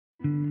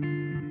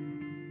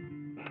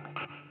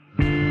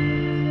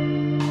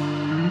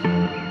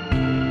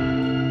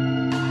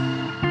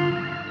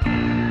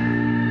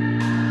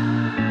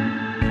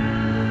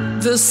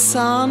The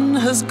sun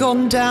has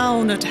gone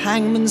down at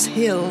Hangman's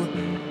Hill,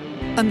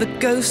 and the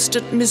ghost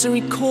at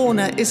Misery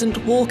Corner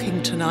isn't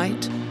walking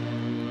tonight.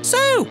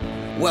 So,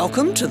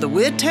 welcome to the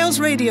Weird Tales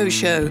radio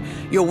show,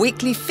 your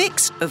weekly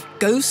fix of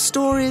ghost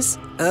stories,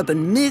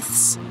 urban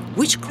myths,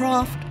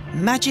 witchcraft,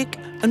 magic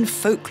and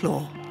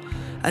folklore.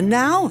 And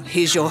now,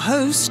 here's your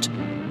host,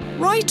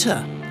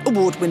 writer,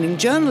 award-winning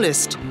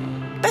journalist,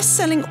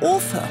 best-selling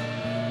author,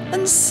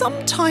 and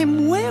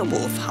sometime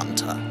werewolf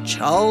hunter,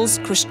 Charles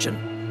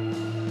Christian.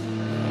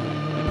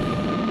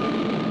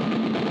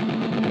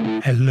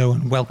 Hello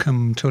and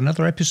welcome to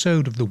another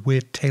episode of the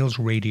Weird Tales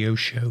radio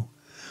show.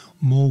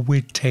 More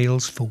weird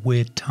tales for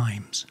weird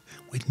times.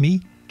 With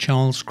me,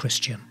 Charles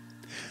Christian.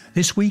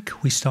 This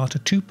week we start a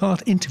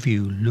two-part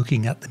interview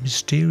looking at the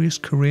mysterious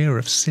career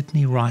of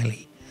Sidney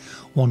Reilly,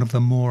 one of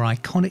the more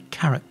iconic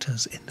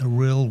characters in the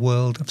real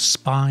world of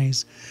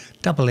spies,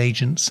 double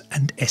agents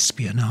and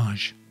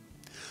espionage.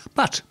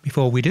 But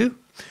before we do,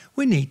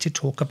 we need to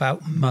talk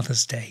about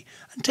Mother's Day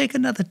and take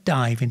another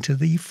dive into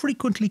the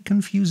frequently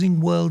confusing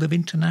world of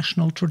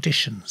international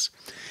traditions.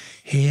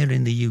 Here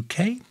in the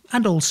UK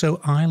and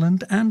also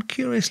Ireland and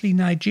curiously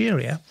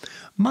Nigeria,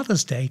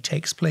 Mother's Day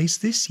takes place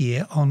this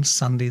year on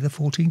Sunday the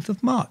 14th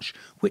of March,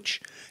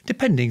 which,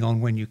 depending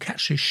on when you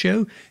catch this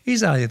show,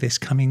 is either this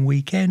coming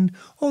weekend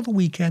or the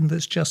weekend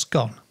that's just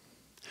gone.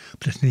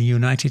 But in the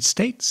United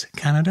States,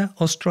 Canada,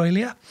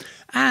 Australia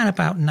and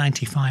about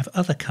 95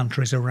 other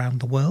countries around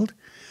the world,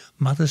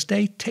 Mother's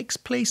Day takes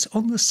place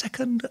on the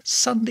second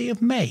Sunday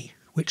of May,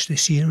 which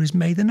this year is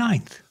May the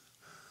 9th.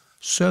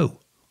 So,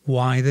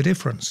 why the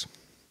difference?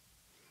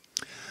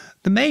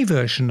 The May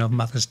version of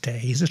Mother's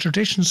Day is a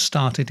tradition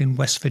started in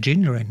West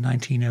Virginia in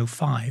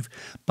 1905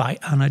 by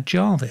Anna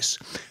Jarvis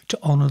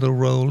to honour the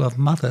role of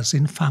mothers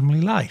in family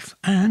life,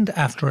 and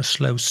after a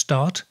slow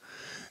start,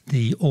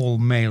 the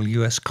all-male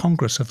US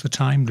Congress of the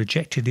time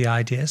rejected the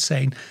idea,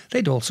 saying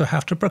they'd also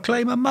have to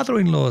proclaim a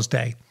Mother-in-Law's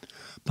Day.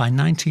 By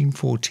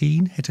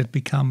 1914, it had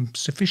become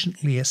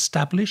sufficiently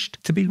established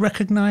to be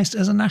recognised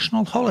as a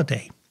national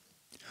holiday.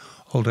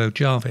 Although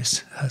Jarvis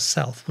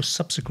herself was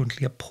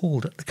subsequently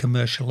appalled at the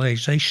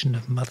commercialisation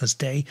of Mother's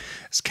Day,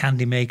 as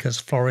candy makers,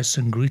 florists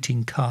and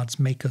greeting cards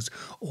makers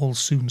all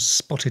soon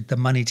spotted the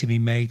money to be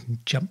made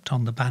and jumped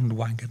on the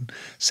bandwagon,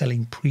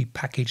 selling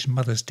pre-packaged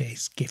Mother's Day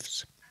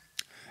gifts.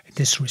 In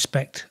this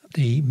respect,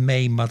 the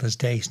May Mother's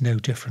Day is no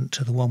different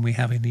to the one we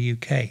have in the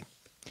UK.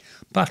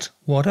 But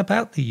what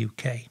about the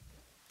UK?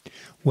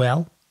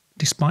 Well,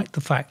 despite the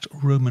fact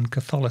Roman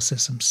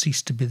Catholicism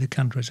ceased to be the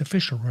country's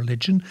official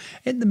religion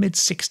in the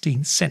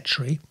mid-16th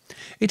century,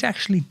 it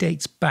actually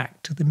dates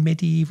back to the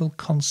medieval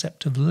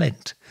concept of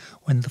Lent,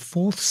 when the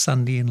fourth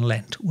Sunday in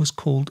Lent was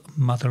called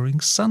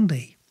Mothering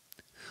Sunday.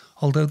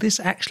 Although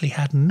this actually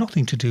had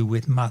nothing to do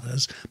with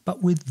mothers,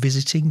 but with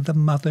visiting the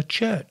Mother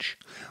Church,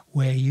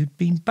 where you'd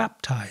been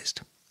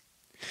baptised.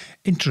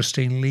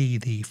 Interestingly,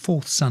 the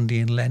fourth Sunday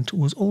in Lent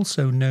was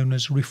also known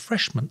as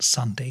Refreshment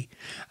Sunday,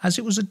 as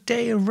it was a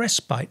day of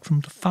respite from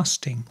the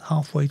fasting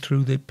halfway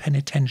through the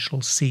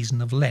penitential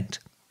season of Lent.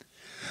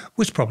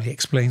 Which probably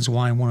explains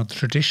why one of the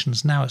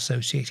traditions now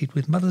associated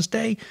with Mother's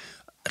Day,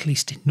 at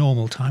least in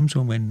normal times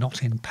when we're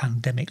not in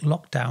pandemic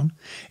lockdown,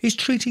 is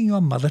treating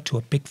your mother to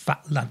a big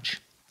fat lunch.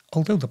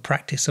 Although the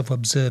practice of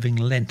observing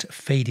Lent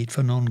faded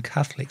for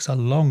non-Catholics a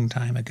long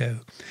time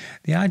ago,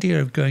 the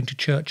idea of going to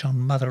church on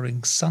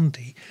Mothering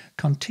Sunday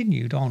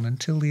continued on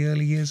until the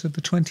early years of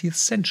the 20th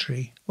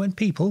century, when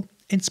people,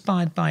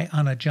 inspired by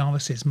Anna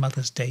Jarvis's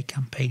Mother's Day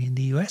campaign in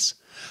the US,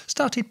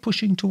 started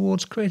pushing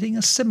towards creating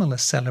a similar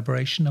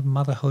celebration of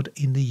motherhood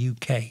in the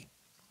UK.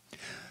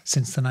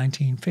 Since the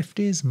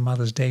 1950s,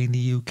 Mother's Day in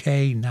the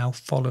UK now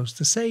follows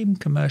the same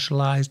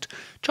commercialised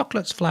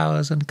chocolates,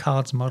 flowers and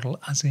cards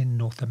model as in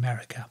North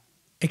America.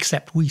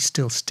 Except we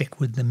still stick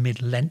with the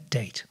mid-Lent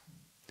date.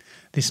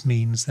 This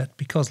means that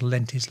because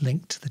Lent is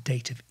linked to the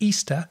date of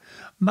Easter,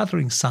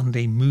 Mothering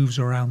Sunday moves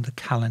around the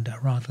calendar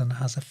rather than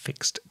has a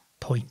fixed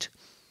point.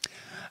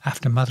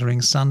 After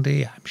Mothering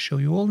Sunday, I'm sure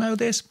you all know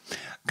this,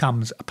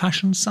 comes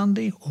Passion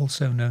Sunday,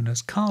 also known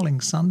as Carling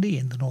Sunday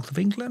in the north of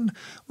England,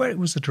 where it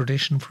was a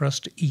tradition for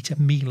us to eat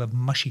a meal of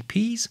mushy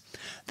peas.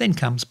 Then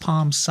comes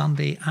Palm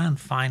Sunday and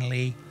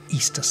finally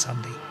Easter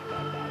Sunday.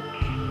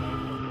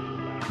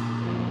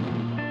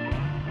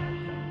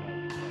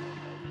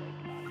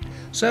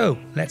 So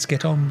let's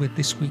get on with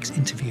this week's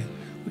interview,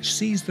 which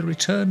sees the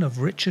return of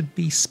Richard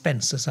B.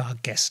 Spence as our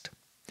guest.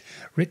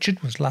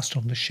 Richard was last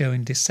on the show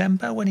in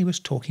December when he was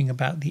talking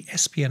about the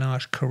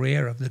espionage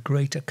career of the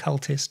great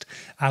occultist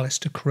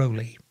Aleister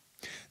Crowley.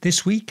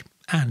 This week,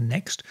 and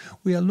next,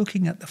 we are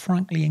looking at the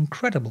frankly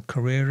incredible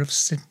career of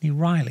Sidney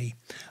Reilly,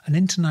 an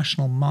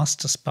international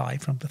master spy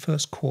from the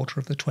first quarter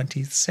of the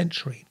 20th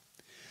century.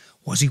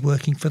 Was he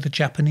working for the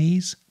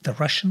Japanese, the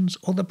Russians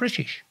or the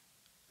British?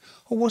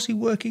 Or was he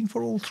working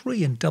for all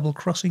three and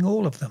double-crossing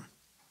all of them?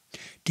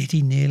 Did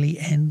he nearly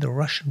end the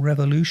Russian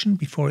Revolution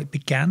before it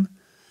began?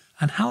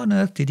 And how on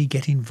earth did he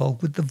get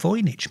involved with the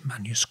Voynich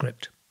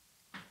Manuscript?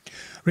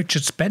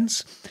 Richard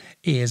Spence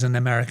is an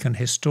American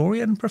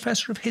historian,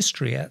 professor of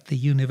history at the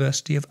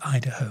University of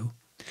Idaho.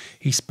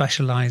 He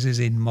specializes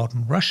in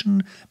modern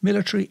Russian,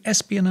 military,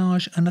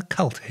 espionage and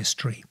occult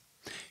history.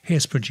 He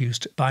has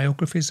produced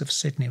biographies of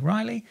Sidney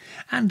Reilly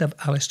and of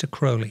Aleister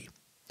Crowley.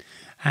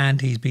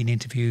 And he's been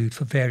interviewed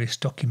for various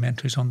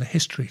documentaries on the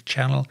History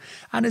Channel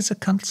and is a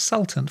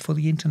consultant for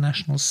the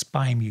International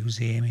Spy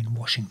Museum in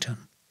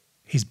Washington.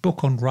 His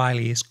book on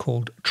Reilly is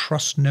called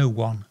Trust No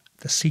One,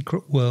 The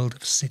Secret World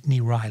of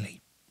Sidney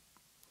Reilly.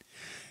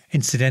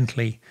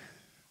 Incidentally,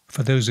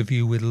 for those of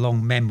you with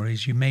long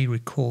memories, you may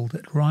recall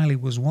that Reilly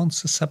was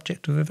once the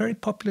subject of a very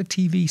popular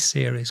TV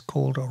series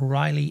called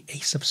Reilly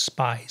Ace of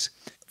Spies,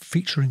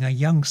 featuring a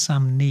young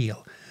Sam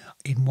Neill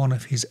in one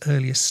of his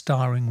earliest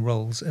starring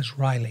roles as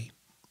Reilly.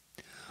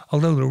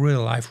 Although the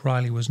real-life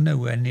Reilly was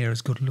nowhere near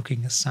as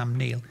good-looking as Sam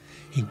Neill,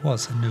 he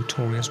was a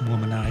notorious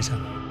womanizer.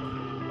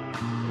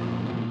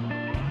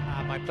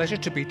 My pleasure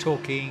to be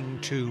talking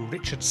to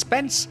Richard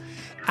Spence,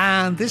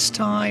 and this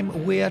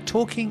time we're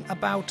talking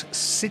about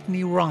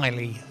Sidney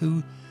Reilly,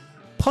 who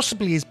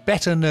possibly is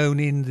better known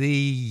in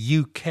the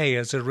UK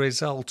as a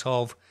result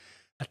of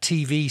a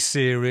TV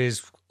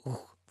series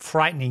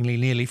frighteningly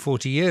nearly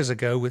 40 years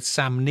ago with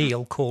Sam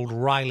Neill called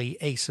Reilly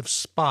Ace of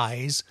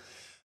Spies.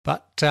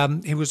 But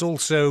he was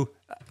also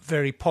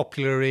very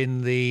popular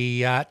in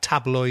the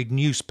tabloid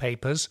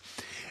newspapers.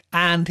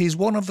 And he's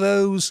one of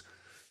those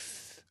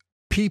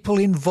people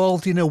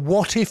involved in a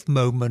what-if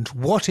moment.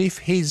 What if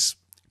his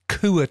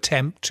coup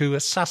attempt to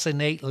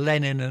assassinate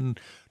Lenin and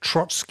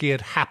Trotsky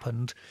had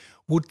happened?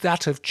 Would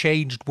that have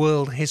changed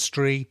world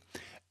history?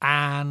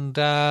 And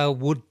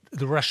would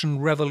the Russian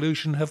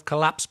Revolution have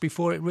collapsed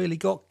before it really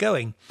got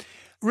going?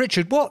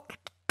 Richard, what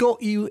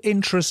got you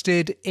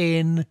interested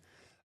in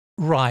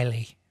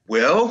Reilly?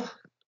 Well,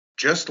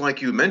 just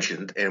like you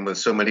mentioned, and with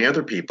so many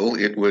other people,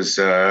 it was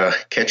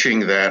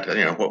catching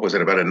that, what was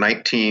it, about a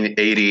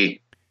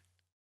 1980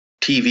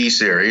 TV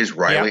series,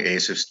 Reilly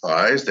Ace of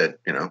Spies, that,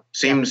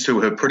 seems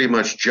to have pretty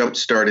much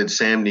jump-started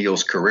Sam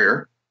Neill's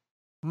career.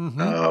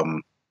 Mm-hmm.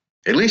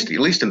 At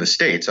least in the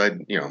States. I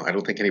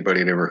don't think anybody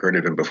had ever heard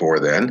of him before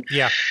then.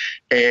 Yeah.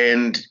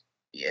 And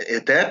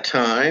at that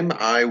time,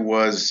 I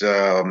was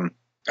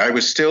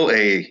still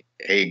a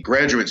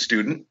graduate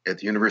student at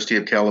the University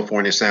of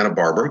California, Santa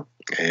Barbara,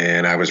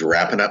 and I was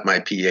wrapping up my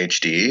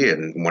PhD.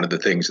 And one of the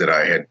things that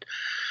I had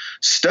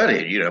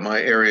studied, my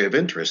area of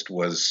interest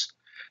was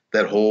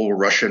that whole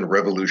Russian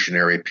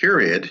revolutionary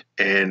period.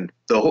 And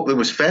it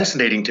was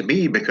fascinating to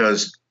me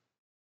because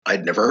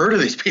I'd never heard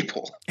of these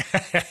people.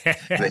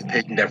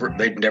 They'd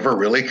never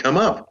really come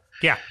up.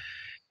 Yeah.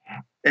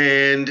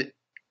 And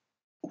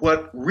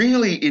what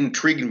really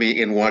intrigued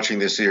me in watching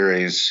this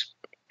series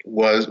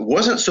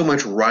wasn't so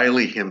much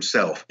Reilly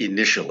himself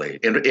initially.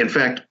 And in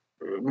fact,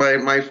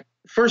 my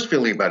first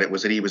feeling about it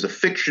was that he was a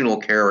fictional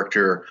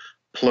character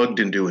plugged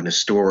into an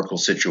historical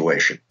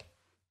situation.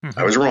 Mm-hmm.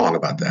 I was wrong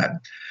about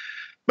that.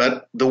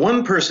 But the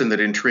one person that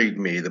intrigued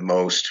me the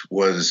most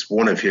was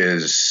one of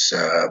his,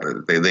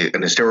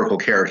 an historical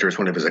character, is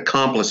one of his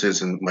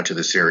accomplices in much of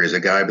the series, a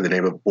guy by the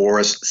name of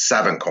Boris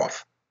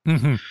Savinkov.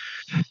 Mm-hmm.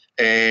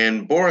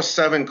 And Boris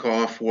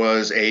Savinkov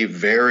was a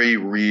very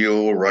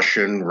real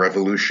Russian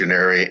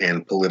revolutionary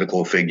and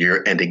political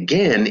figure. And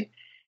again,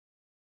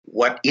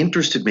 what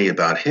interested me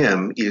about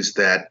him is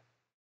that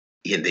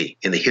in the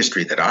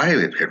history that I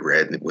had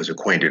read and was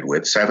acquainted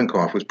with,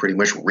 Savinkov was pretty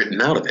much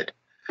written out of it.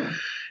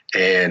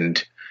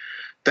 And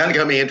that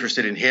got me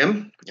interested in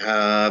him.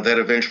 That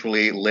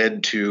eventually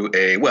led to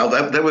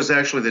that was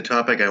actually the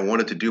topic I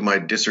wanted to do my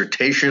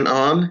dissertation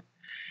on.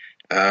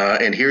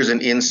 And here's an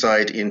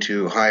insight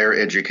into higher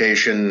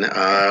education.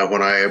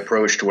 When I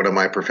approached one of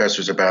my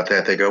professors about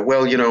that, they go,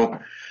 well,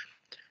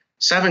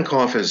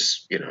 Savinkov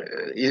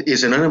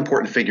is an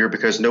unimportant figure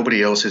because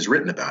nobody else has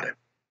written about him.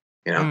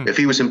 If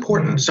he was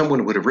important,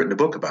 someone would have written a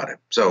book about him.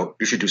 So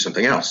you should do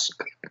something else.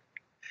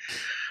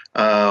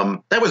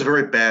 That was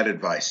very bad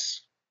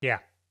advice. Yeah.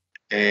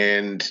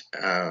 And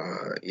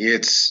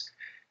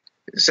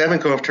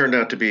Savinkov turned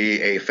out to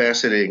be a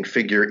fascinating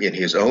figure in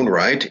his own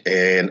right.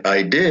 And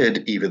I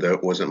did, even though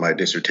it wasn't my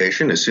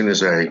dissertation, as soon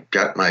as I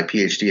got my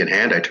PhD in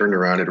hand, I turned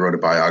around and wrote a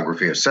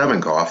biography of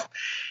Savinkov.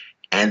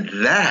 And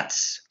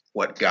that's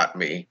what got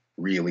me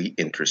really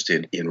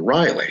interested in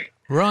Reilly.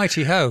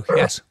 Righty-ho,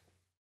 yes.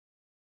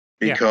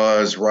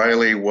 Because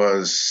Reilly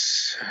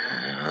was,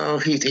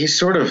 he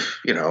sort of,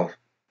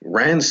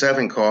 ran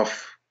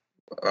Savinkov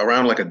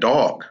around like a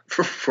dog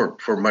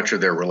for much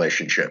of their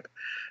relationship.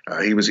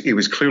 He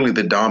was clearly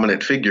the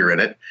dominant figure in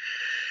it.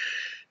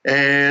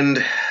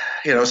 And,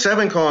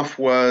 Savinkov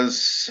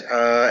was,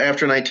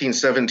 after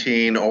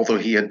 1917, although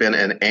he had been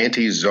an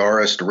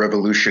anti-czarist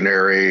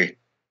revolutionary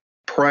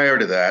prior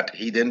to that,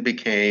 he then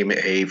became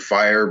a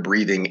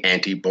fire-breathing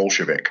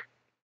anti-Bolshevik.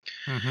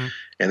 Mm-hmm.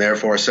 And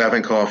therefore,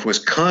 Savinkov was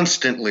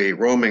constantly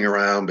roaming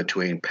around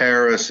between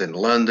Paris and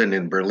London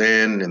and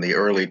Berlin in the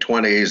early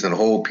 20s and the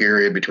whole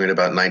period between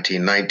about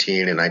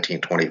 1919 and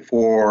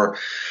 1924,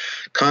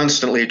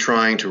 constantly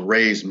trying to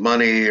raise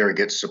money or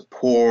get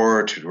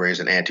support to raise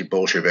an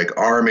anti-Bolshevik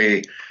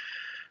army.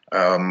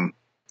 And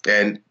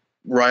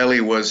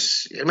Reilly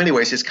was, in many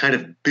ways, his kind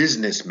of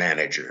business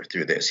manager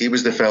through this. He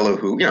was the fellow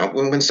who,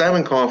 when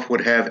Savinkoff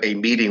would have a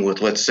meeting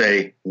with, let's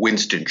say,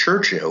 Winston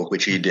Churchill,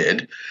 which he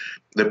did,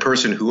 the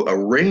person who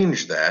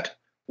arranged that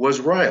was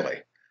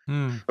Reilly.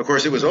 Of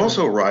course, it was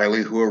also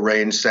Reilly who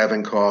arranged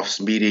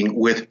Savinkoff's meeting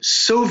with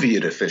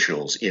Soviet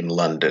officials in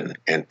London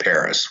and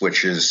Paris,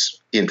 which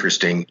is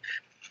interesting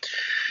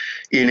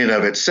in and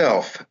of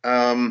itself.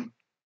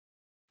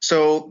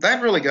 So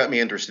that really got me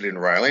interested in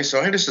Reilly. So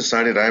I just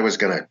decided I was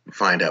going to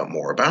find out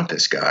more about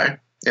this guy.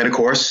 And of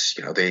course,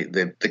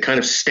 the kind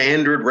of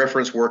standard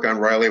reference work on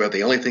Reilly about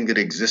the only thing that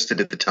existed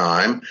at the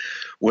time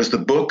was the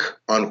book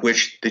on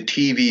which the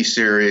TV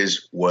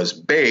series was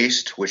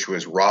based, which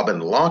was Robin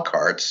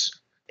Lockhart's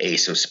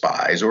Ace of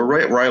Spies, or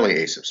Reilly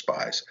Ace of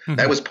Spies. Mm-hmm.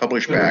 That was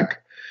published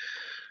back,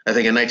 I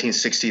think, in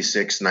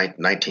 1966,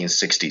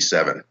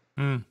 1967.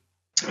 And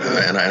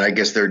I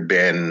guess there'd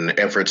been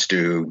efforts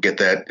to get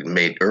that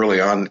made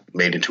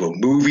into a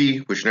movie,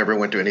 which never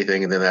went to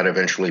anything, and then that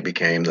eventually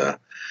became the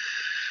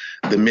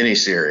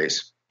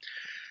miniseries.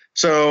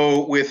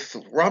 So with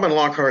Robin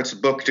Lockhart's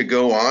book to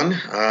go on,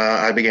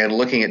 I began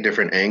looking at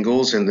different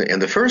angles, and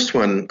the first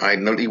one I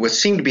noted what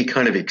seemed to be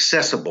kind of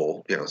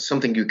accessible,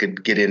 something you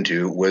could get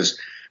into, was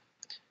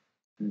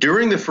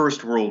during the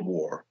First World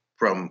War,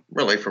 from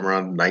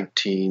around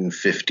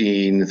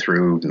 1915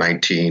 through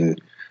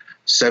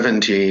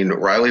 1917,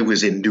 Reilly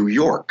was in New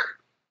York,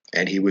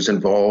 and he was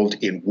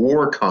involved in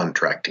war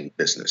contracting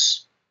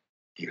business.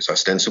 He was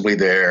ostensibly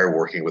there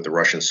working with the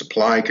Russian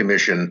Supply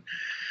Commission.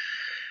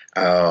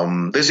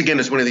 This,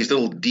 again, is one of these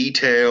little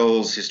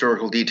details,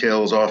 historical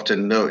details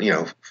often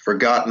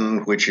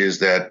forgotten, which is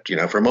that,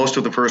 for most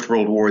of the First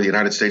World War, the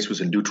United States was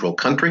a neutral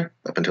country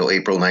up until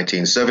April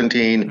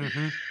 1917.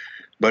 Mm-hmm.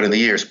 But in the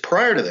years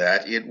prior to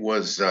that, it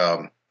was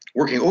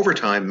working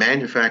overtime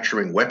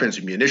manufacturing weapons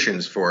and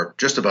munitions for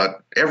just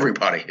about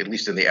everybody, at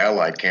least in the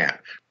Allied camp.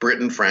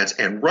 Britain, France,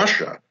 and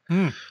Russia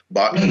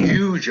bought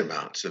huge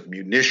amounts of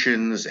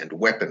munitions and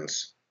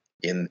weapons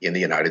in the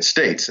United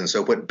States. And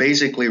so what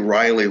basically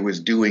Reilly was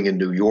doing in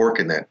New York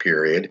in that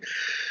period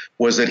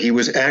was that he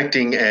was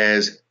acting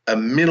as a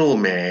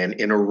middleman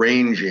in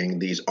arranging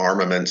these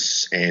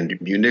armaments and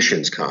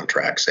munitions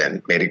contracts,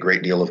 and made a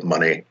great deal of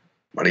money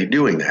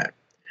doing that.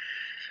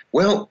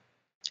 Well,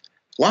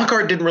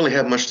 Lockhart didn't really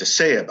have much to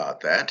say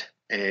about that,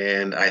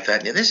 and I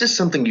thought, this is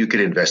something you could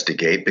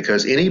investigate,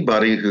 because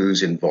anybody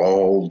who's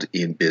involved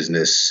in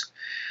business,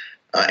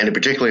 and in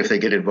particular if they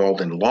get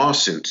involved in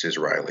lawsuits, as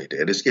Reilly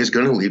did, is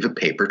going to leave a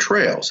paper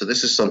trail. So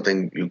this is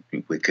something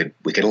we could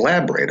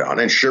elaborate on.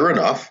 And sure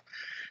enough,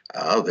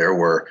 there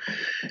were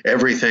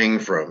everything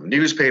from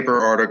newspaper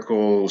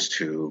articles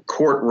to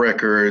court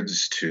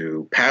records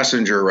to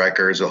passenger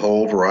records, a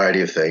whole variety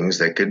of things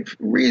that could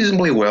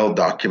reasonably well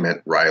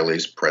document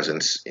Reilly's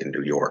presence in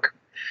New York.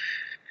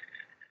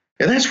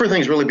 And that's where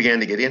things really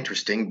began to get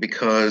interesting,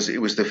 because it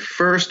was the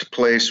first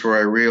place where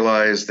I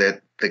realized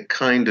that the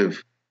kind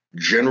of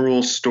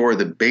general story,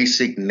 the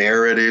basic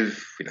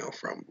narrative,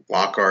 from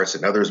Lockhart's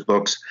and others'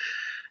 books,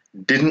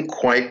 didn't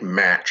quite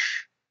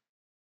match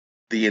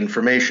the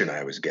information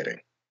I was getting.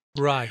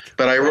 Right.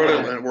 But I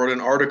wrote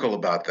an article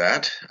about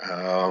that,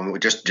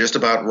 just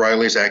about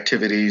Reilly's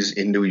activities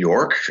in New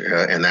York,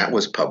 and that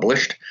was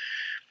published.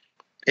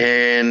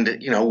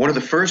 And one of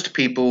the first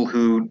people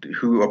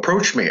who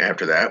approached me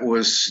after that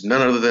was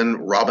none other than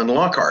Robin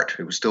Lockhart,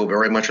 who was still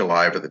very much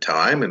alive at the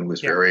time and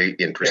was very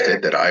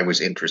interested that I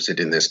was interested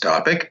in this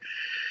topic.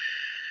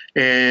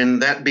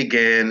 And that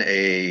began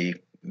a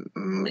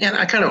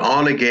kind of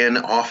on-again,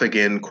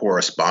 off-again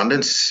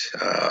correspondence.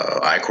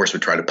 I, of course,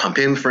 would try to pump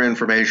him for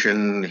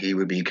information. He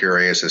would be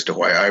curious as to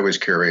why I was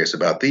curious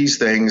about these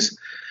things.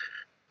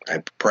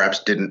 I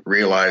perhaps didn't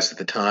realize at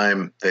the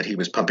time that he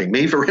was pumping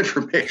me for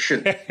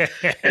information. and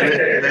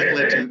that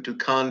led to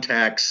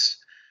contacts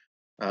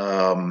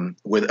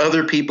with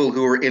other people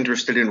who were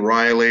interested in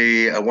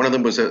Reilly. One of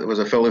them was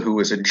a fellow who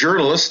was a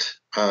journalist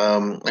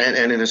and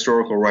an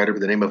historical writer by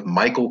the name of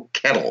Michael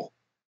Kettle.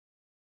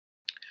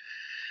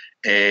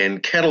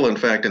 And Kettle, in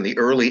fact, in the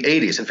early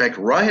 80s, in fact,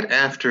 right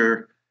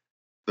after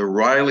the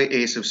Reilly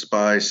Ace of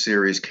Spies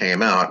series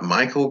came out,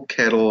 Michael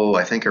Kettle,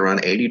 I think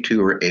around 82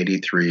 or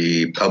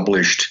 83,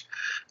 published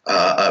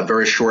a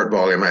very short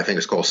volume. I think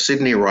it's called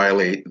Sidney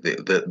Reilly,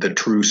 the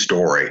True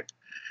Story.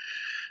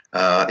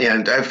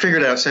 And I've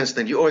figured out since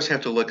then, you always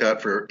have to look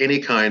out for any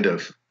kind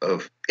of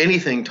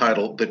anything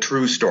titled The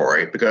True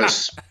Story,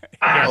 because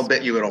I'll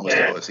bet you it almost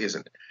always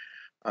isn't.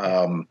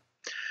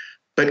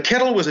 But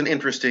Kettle was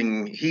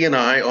he and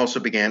I also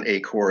began a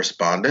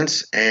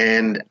correspondence,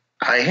 and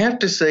I have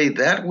to say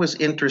that was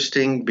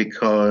interesting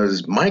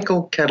because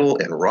Michael Kettle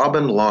and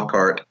Robin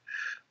Lockhart,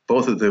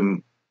 both of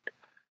them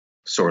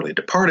sorely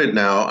departed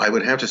now, I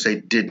would have to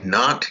say did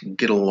not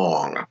get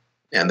along.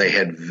 And they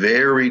had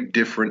very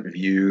different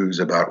views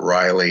about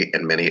Reilly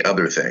and many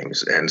other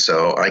things. And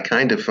so I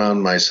kind of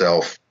found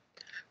myself,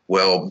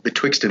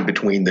 betwixt and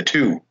between the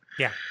two.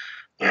 Yeah.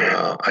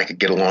 I could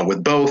get along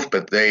with both,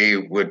 but they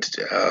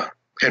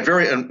had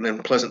very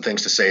unpleasant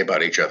things to say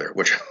about each other,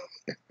 which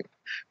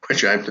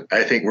which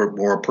I think were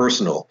more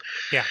personal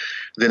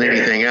than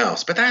anything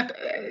else. But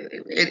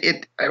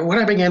what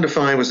I began to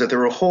find was that there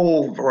were a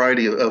whole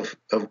variety of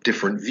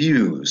different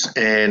views.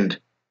 And,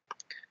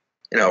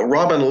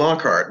 Robin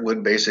Lockhart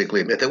would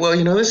basically admit that, well,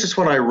 this is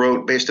what I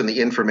wrote based on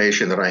the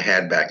information that I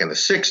had back in the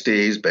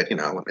 60s. But,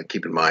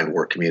 keep in mind,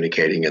 we're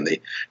communicating in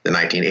the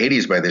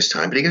 1980s by this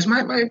time. But he goes,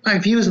 my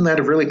views on that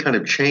have really kind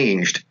of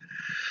changed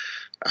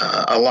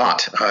a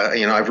lot.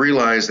 I've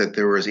realized that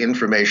there was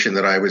information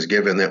that I was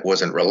given that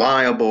wasn't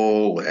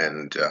reliable,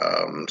 and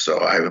so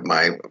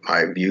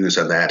my views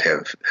on that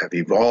have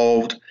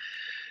evolved.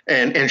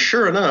 And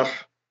sure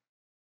enough,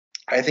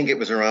 I think it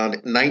was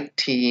around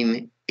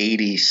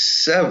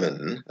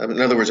 1987.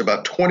 In other words,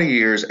 about 20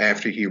 years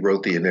after he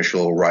wrote the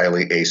initial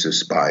Reilly Ace of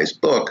Spies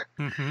book,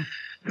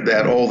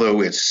 that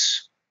although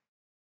it's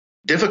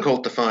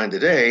difficult to find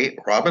today,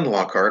 Robin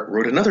Lockhart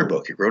wrote another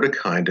book. He wrote a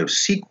kind of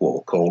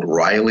sequel called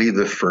Reilly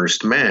the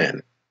First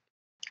Man.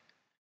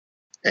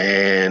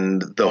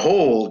 And the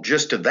whole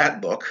gist of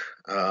that book,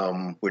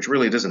 which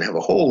really doesn't have a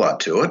whole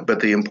lot to it,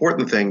 but the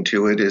important thing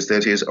to it is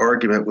that his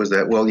argument was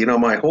that, well,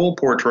 my whole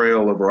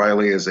portrayal of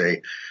Reilly is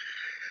a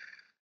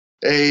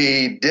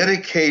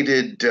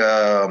dedicated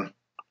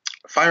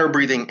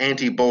fire-breathing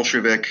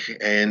anti-Bolshevik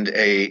and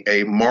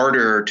a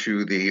martyr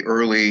to the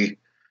early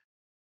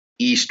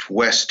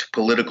East-West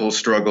political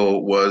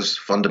struggle was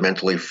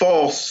fundamentally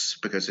false,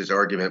 because his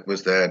argument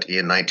was that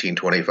in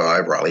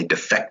 1925, Reilly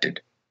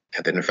defected,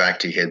 and that in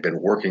fact he had been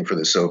working for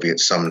the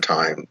Soviets some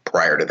time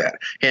prior to that.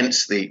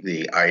 Hence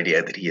the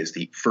idea that he is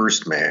the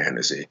first man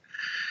as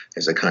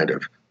a kind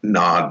of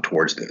nod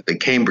towards the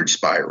Cambridge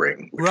spy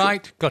ring.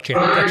 Right,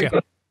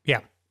 gotcha.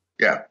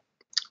 Yeah,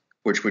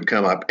 which would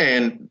come up.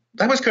 And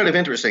that was kind of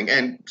interesting.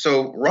 And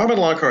so Robin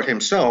Lockhart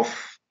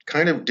himself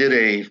kind of did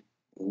a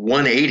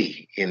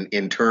 180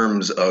 in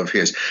terms of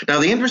his. Now,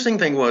 the interesting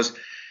thing was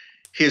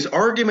his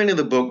argument in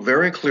the book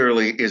very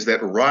clearly is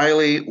that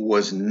Reilly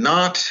was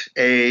not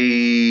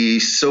a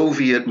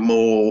Soviet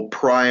mole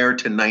prior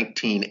to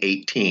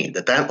 1918,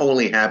 that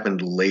only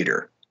happened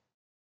later.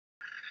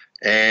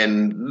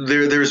 And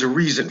there's a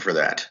reason for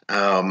that.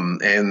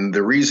 And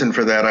the reason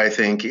for that, I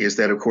think, is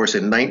that, of course,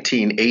 in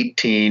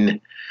 1918,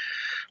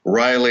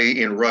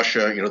 Reilly in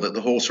Russia,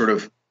 the whole sort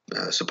of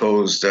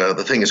supposed,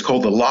 the thing is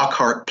called the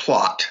Lockhart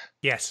plot.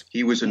 Yes.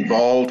 He was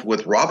involved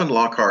with Robin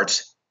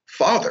Lockhart's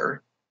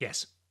father.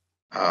 Yes.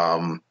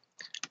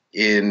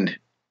 In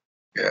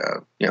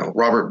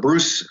Robert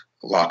Bruce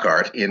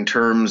Lockhart, in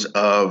terms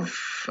of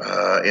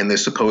in the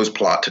supposed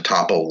plot to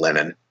topple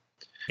Lenin.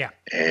 Yeah.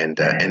 And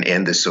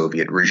end the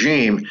Soviet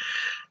regime.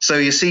 So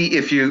you see,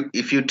 if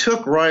you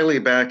took Reilly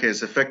back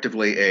as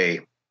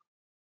effectively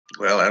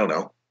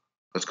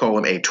let's call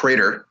him a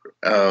traitor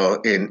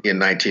in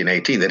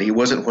 1918, that he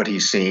wasn't what he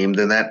seemed,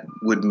 then that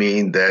would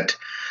mean that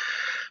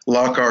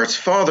Lockhart's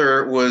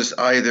father was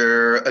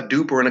either a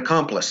dupe or an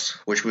accomplice,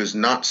 which was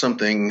not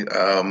something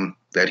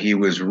that he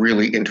was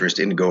really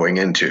interested in going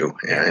into.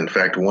 And in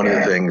fact, one of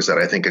the things that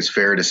I think is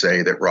fair to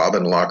say that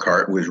Robin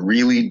Lockhart was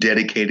really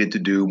dedicated to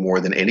do more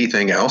than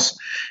anything else,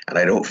 and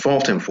I don't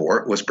fault him for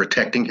it, was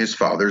protecting his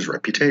father's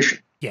reputation.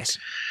 Yes.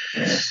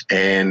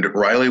 And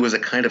Reilly was a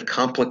kind of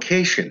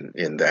complication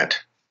in that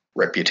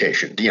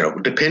reputation.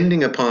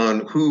 Depending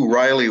upon who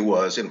Reilly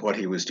was and what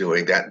he was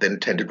doing, that then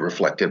tended to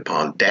reflect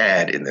upon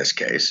Dad in this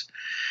case.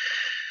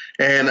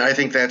 And I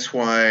think that's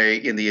why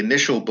in the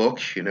initial book,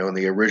 in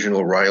the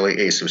original Reilly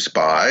Ace of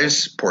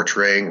Spies,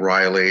 portraying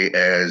Reilly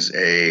as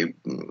a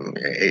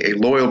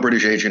loyal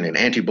British agent, an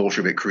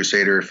anti-Bolshevik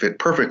crusader, fit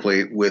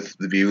perfectly with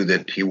the view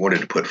that he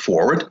wanted to put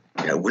forward,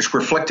 which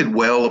reflected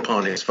well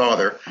upon his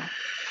father.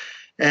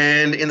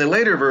 And in the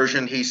later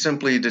version, he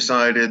simply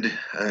decided,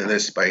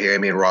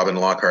 Robin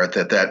Lockhart,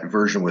 that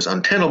version was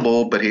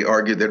untenable, but he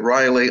argued that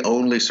Reilly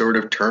only sort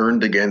of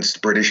turned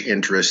against British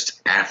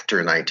interests after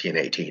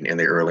 1918, in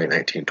the early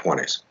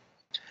 1920s.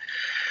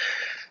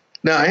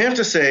 Now, I have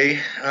to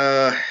say,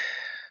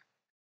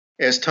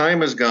 as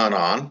time has gone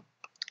on,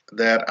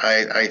 that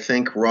I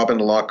think Robin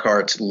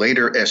Lockhart's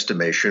later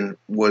estimation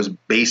was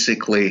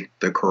basically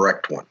the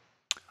correct one.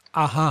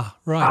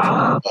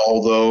 Right.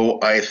 Although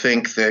I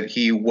think that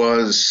he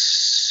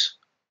was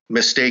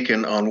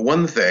mistaken on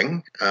one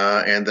thing,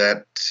 and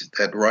that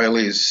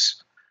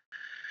Reilly's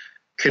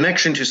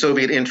connection to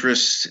Soviet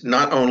interests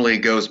not only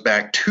goes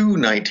back to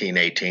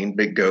 1918,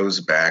 but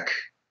goes back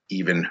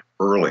even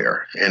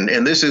earlier.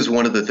 And this is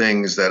one of the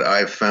things that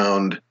I've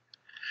found.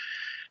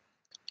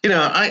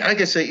 I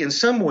could say in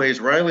some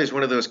ways, Reilly is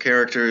one of those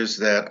characters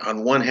that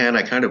on one hand,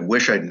 I kind of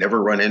wish I'd never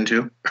run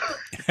into.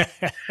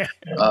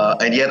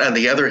 And yet on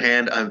the other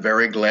hand, I'm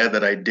very glad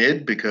that I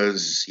did,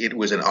 because it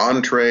was an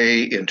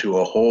entree into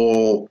a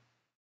whole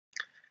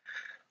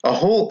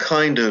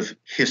kind of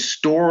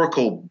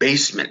historical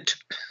basement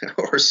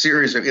or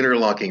series of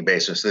interlocking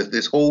basements,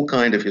 this whole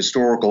kind of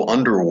historical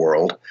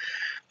underworld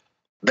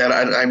that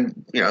I'm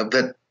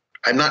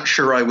not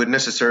sure I would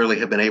necessarily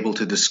have been able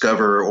to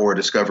discover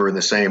in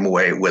the same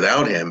way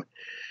without him.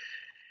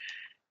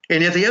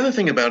 And yet the other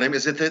thing about him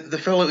is that the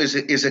fellow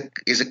is a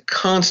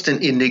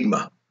constant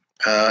enigma.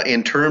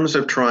 in terms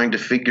of trying to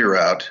figure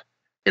out,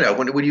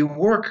 when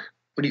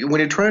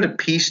you're trying to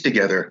piece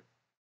together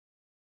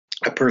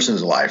a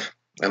person's life.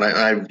 And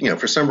I've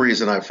for some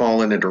reason, I've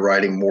fallen into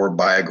writing more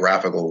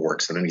biographical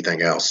works than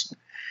anything else.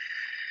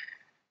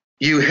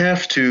 You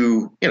have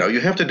to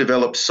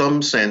develop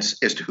some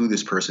sense as to who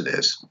this person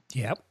is.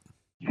 Yep.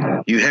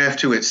 You have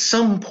to, at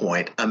some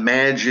point,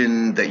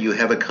 imagine that you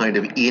have a kind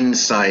of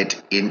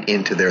insight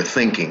into their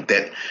thinking,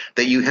 that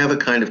you have a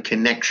kind of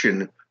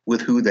connection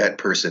with who that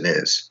person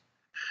is.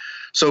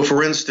 So,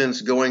 for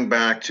instance, going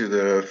back to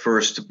the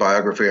first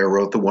biography I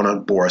wrote, the one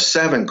on Boris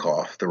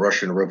Savinkov, the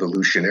Russian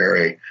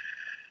revolutionary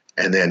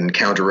and then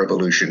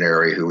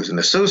counter-revolutionary who was an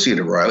associate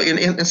of Reilly. In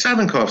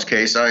Savinkov's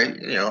case,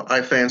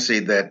 I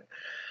fancied that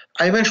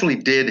I eventually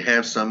did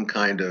have some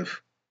kind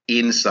of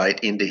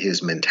insight into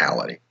his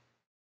mentality.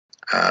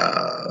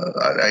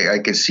 I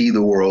could see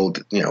the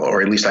world,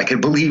 or at least I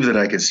could believe that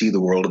I could see the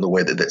world in the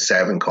way that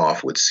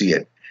Savinkov would see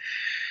it.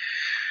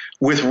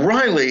 With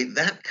Reilly,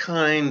 that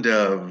kind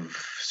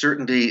of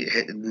certainty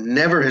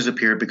never has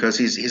appeared because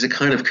he's a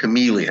kind of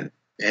chameleon.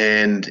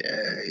 And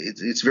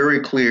it's very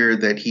clear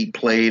that he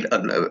played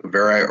a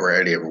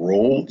variety of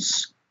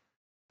roles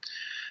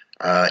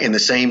in the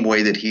same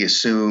way that he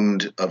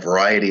assumed a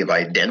variety of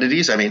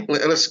identities. I mean,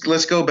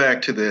 let's go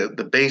back to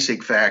the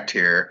basic fact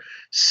here.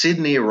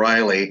 Sidney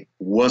Reilly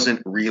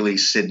wasn't really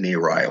Sidney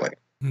Reilly.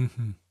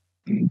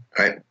 Mm-hmm.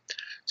 Right?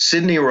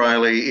 Sidney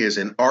Reilly is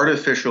an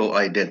artificial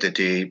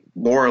identity,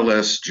 more or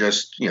less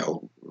just,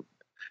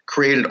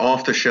 created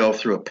off the shelf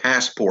through a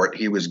passport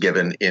he was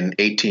given in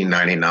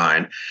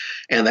 1899.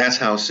 And that's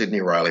how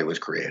Sidney Reilly was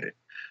created.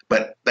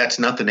 But that's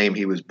not the name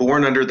he was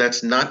born under.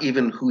 That's not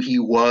even who he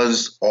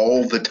was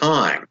all the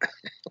time.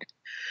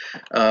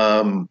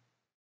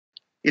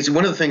 It's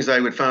one of the things I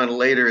would find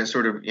later in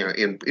sort of,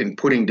 in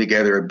putting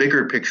together a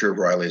bigger picture of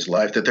Reilly's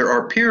life, that there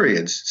are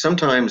periods,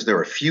 sometimes there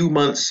are a few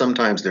months,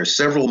 sometimes there's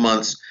several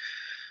months,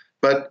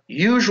 but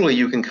usually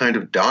you can kind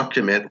of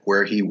document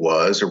where he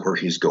was or where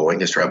he's going,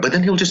 his travel, but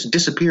then he'll just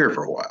disappear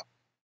for a while.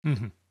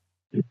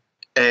 Mm-hmm.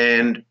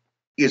 And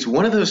it's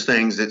one of those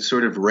things that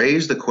sort of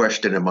raised the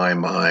question in my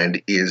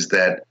mind is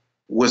that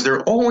was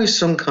there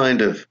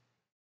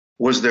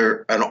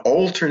an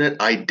alternate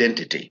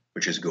identity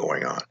which is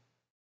going on?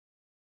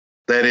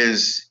 That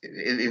is,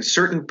 in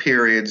certain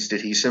periods, did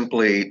he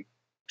simply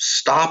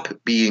stop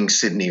being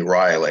Sidney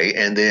Reilly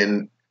and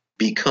then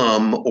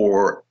become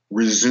or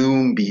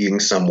resume being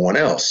someone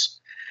else?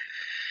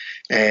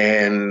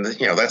 And,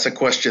 that's a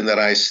question that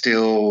I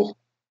still,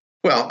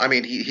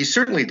 he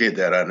certainly did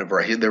that on a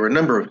variety. There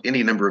were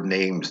any number of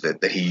names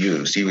that he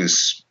used. He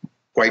was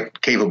quite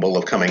capable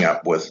of coming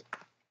up with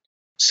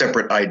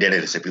separate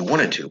identities if he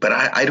wanted to. But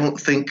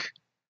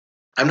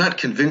I'm not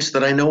convinced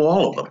that I know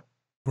all of them.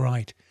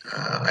 Right.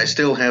 I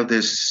still have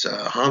this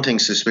haunting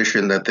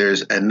suspicion that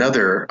there's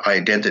another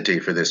identity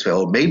for this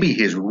fellow, maybe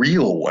his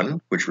real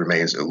one, which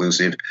remains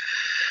elusive,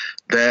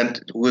 that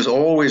was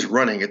always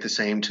running at the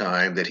same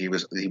time that he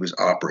was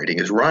operating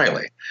as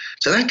Reilly.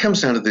 So that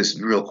comes down to this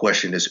real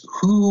question: is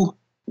who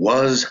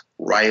was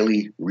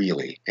Reilly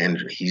really?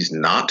 And he's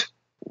not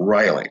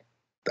Reilly.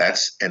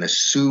 That's an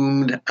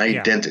assumed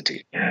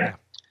identity. Yeah.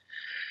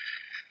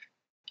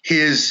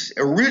 His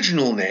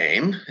original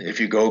name, if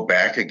you go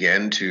back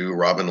again to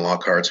Robin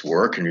Lockhart's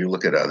work and you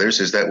look at others,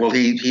 is that,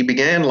 he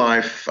began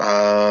life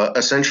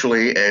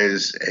essentially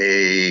as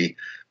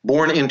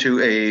born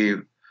into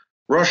a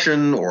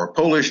Russian or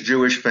Polish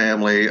Jewish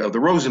family of the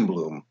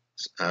Rosenblum,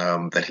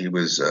 that he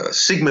was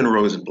Sigmund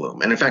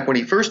Rosenblum. And in fact, when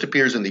he first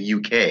appears in the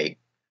UK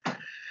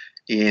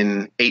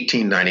in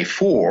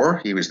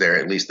 1894, he was there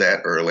at least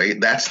that early,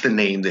 that's the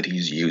name that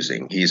he's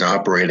using. He's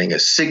operating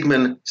as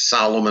Sigmund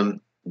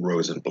Solomon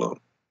Rosenblum.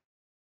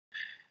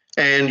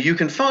 And you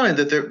can find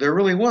that there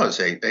really was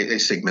a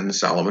Sigmund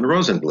Solomon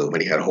Rosenblum,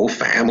 and he had a whole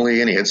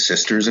family, and he had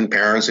sisters and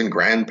parents and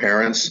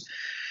grandparents.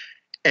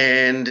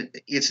 And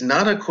it's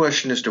not a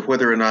question as to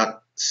whether or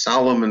not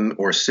Solomon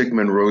or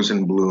Sigmund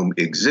Rosenblum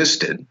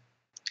existed,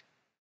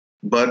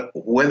 but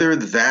whether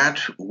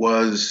that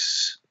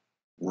was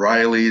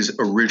Reilly's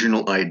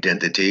original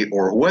identity,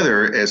 or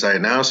whether, as I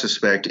now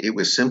suspect, it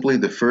was simply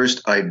the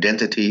first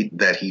identity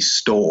that he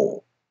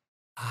stole.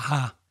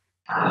 Aha.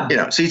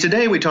 See,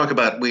 today we talk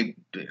about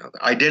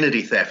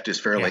identity theft is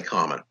fairly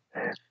common,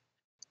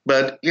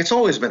 but it's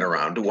always been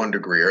around to one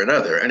degree or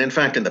another. And in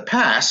fact, in the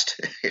past,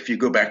 if you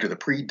go back to the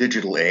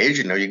pre-digital age,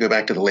 you go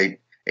back to the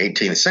late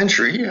 18th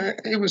century,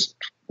 it was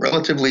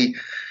relatively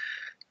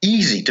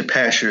easy to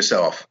pass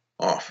yourself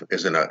off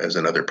as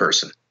another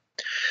person.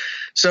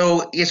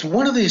 So it's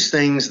one of these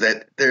things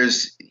that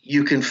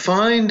you can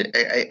find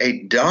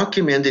a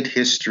documented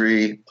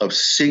history of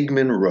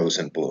Sigmund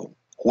Rosenblum,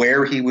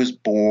 where he was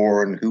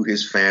born, who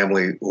his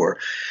family were,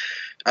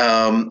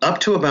 up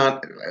to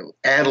about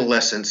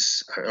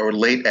adolescence or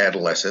late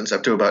adolescence,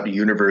 up to about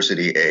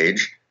university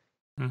age.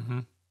 Mm-hmm.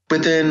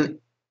 But then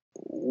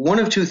one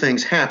of two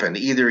things happened.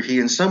 Either he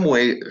in some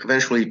way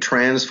eventually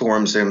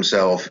transforms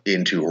himself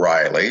into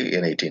Reilly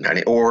in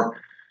 1890,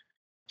 or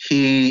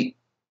he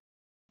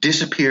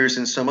disappears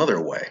in some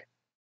other way.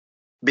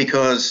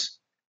 because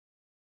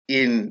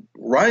in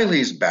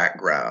Reilly's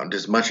background,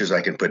 as much as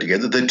I can put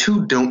together, the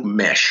two don't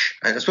mesh.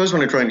 I suppose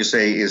what I'm trying to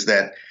say is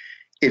that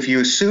if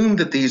you assume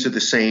that these are the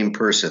same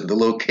person, the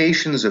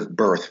locations of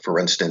birth, for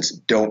instance,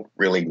 don't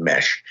really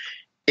mesh.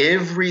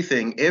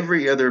 Everything,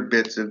 every other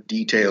bit of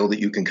detail that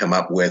you can come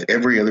up with,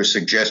 every other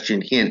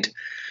suggestion, hint,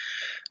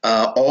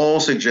 all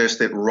suggest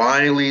that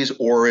Reilly's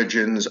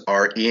origins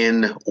are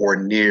in or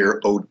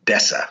near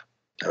Odessa.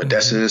 Now,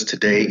 Odessa is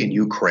today in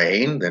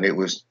Ukraine. Then it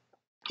was,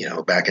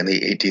 back in the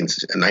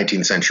 18th and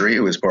 19th century, it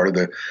was part of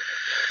the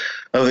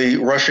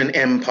Russian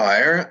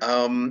Empire.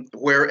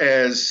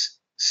 Whereas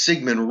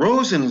Sigmund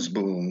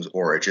Rosenblum's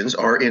origins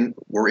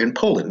were in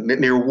Poland,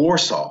 near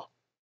Warsaw.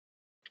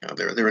 Now,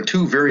 they're in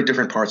two very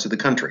different parts of the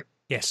country.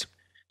 Yes.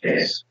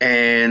 Yes.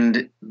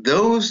 And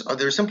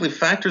there's simply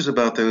factors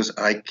about those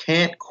I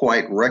can't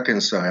quite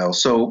reconcile.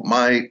 So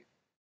my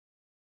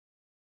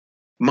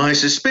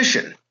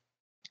suspicion,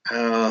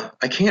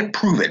 I can't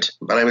prove it,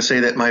 but I would say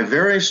that my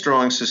very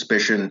strong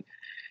suspicion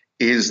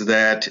is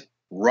that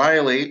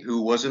Reilly,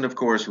 who wasn't, of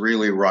course,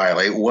 really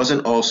Reilly,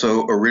 wasn't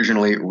also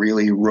originally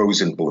really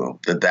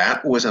Rosenblum,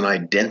 that was an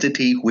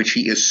identity which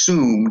he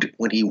assumed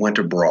when he went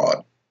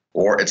abroad,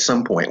 or at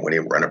some point when he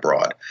went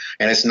abroad.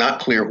 And it's not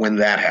clear when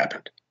that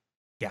happened.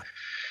 Yeah.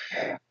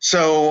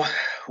 So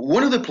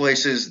one of the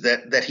places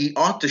that he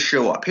ought to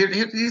show up,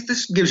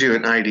 this gives you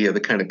an idea of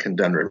the kind of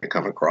conundrum you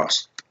come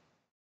across.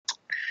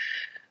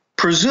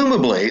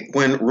 Presumably,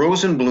 when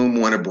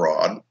Rosenblum went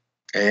abroad,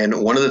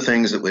 and one of the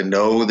things that we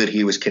know that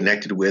he was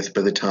connected with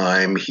by the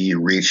time he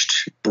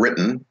reached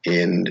Britain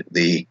in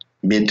the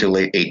mid to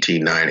late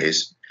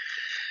 1890s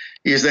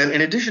is that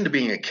in addition to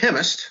being a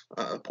chemist,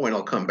 a point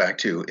I'll come back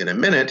to in a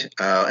minute,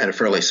 and a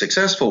fairly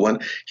successful one,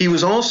 he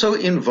was also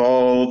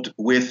involved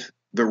with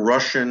the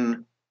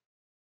Russian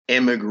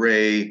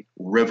emigre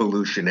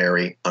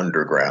revolutionary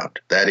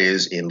underground. That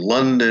is, in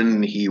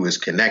London, he was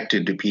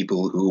connected to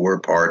people who were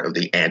part of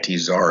the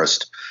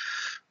anti-Tsarist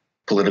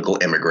political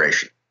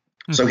emigration.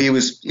 So he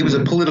was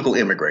a political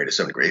immigrant to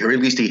some degree, or at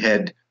least he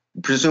had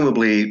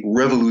presumably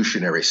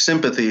revolutionary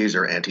sympathies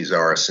or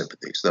anti-Tsarist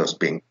sympathies, those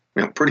being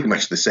pretty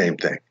much the same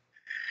thing.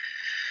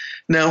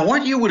 Now,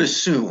 what you would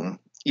assume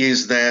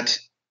is that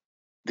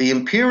the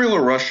Imperial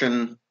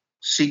Russian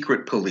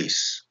secret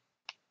police,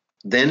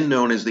 then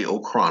known as the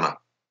Okhrana,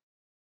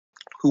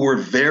 who were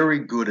very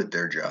good at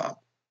their job,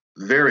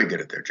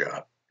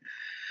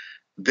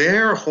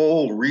 their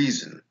whole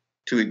reason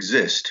to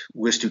exist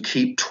was to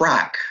keep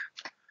track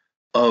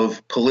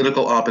of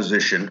political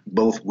opposition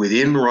both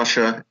within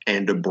Russia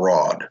and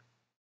abroad.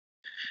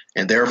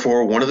 And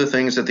therefore, one of the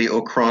things that the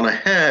Okhrana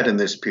had in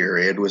this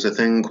period was a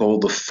thing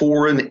called the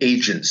Foreign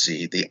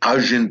Agency, the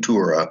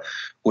Agentura,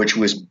 which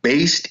was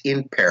based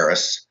in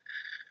Paris,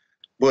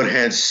 but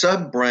had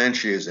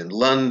sub-branches in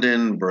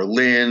London,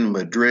 Berlin,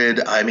 Madrid,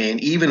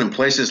 even in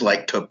places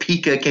like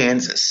Topeka,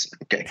 Kansas.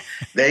 Okay,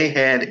 they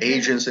had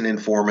agents and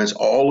informants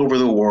all over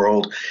the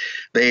world.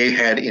 They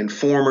had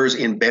informers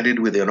embedded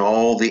within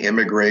all the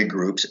emigre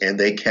groups, and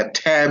they kept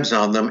tabs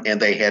on them, and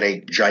they had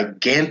a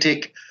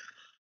gigantic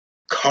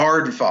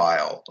card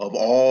file of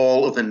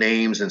all of the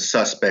names and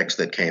suspects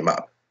that came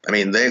up. The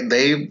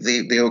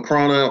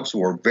Okhrana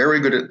were very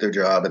good at their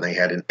job, and they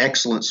had an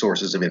excellent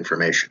sources of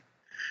information.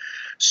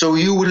 So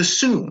you'd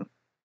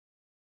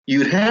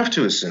have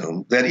to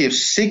assume that if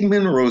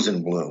Sigmund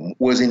Rosenblum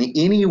was in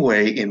any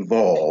way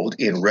involved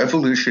in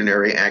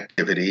revolutionary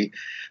activity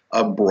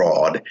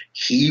abroad,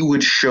 he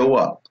would show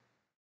up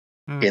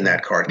in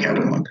that card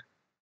catalog.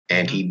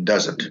 And he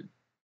doesn't.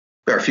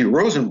 There are a few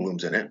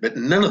Rosenblums in it, but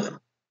none of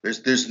them.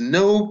 There's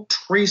no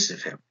trace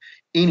of him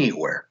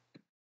anywhere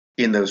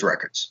in those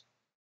records.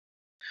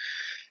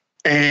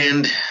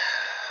 And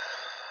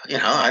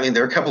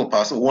there are a couple of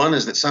possible. One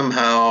is that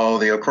somehow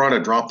the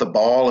Okhrana dropped the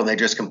ball and they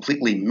just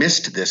completely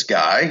missed this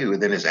guy who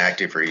then is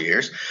active for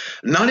years.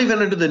 Not even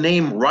under the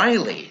name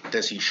Reilly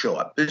does he show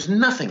up. There's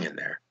nothing in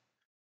there.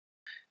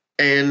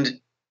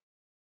 And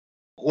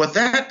what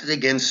that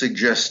again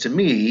suggests to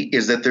me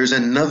is that there's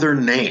another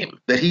name,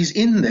 that he's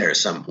in there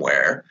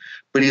somewhere,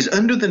 but he's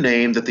under the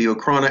name that the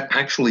Okhrana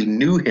actually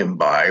knew him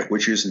by,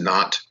 which is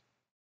not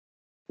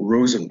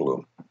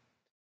Rosenblum.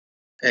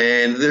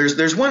 And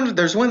there's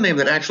one name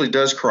that actually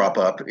does crop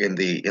up in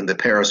the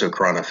Paris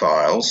Okhrana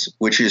files,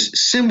 which is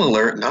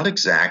similar, not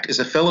exact, is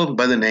a fellow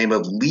by the name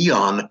of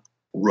Leon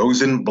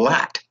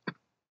Rosenblatt,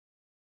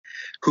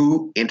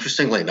 who,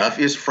 interestingly enough,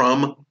 is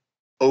from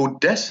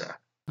Odessa,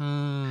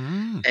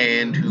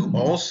 and who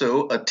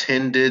also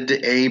attended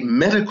a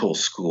medical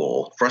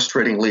school.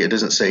 Frustratingly, it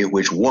doesn't say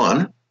which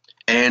one,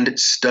 and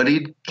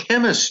studied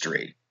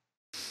chemistry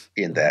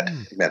in that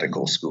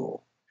medical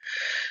school.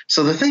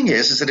 So the thing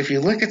is that if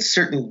you look at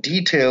certain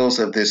details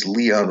of this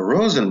Leon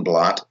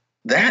Rosenblatt,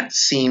 that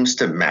seems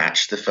to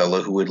match the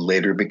fellow who would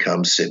later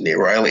become Sidney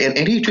Reilly.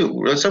 And he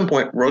too, at some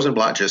point,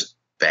 Rosenblatt just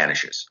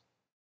vanishes.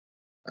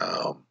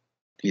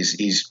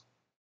 He's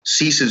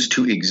ceases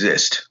to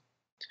exist.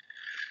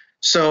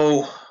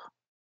 So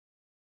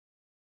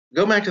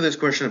go back to this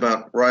question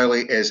about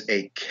Reilly as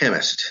a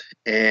chemist.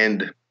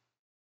 And,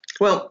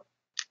 well,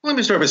 let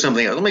me start with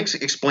something else. Let me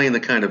explain the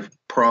kind of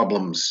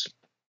problems,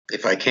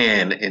 if I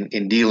can,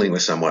 in dealing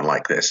with someone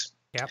like this.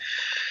 Yep.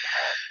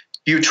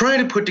 You try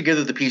to put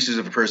together the pieces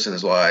of a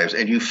person's lives,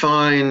 and you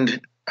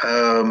find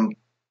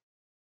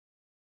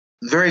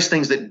various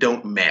things that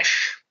don't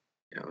mesh.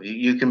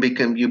 You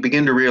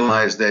begin to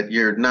realize that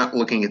you're not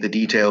looking at the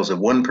details of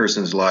one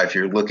person's life.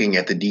 You're looking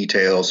at the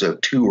details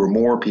of two or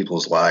more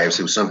people's lives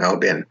who've somehow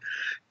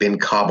been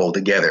cobbled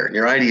together. And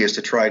your idea is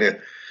to try to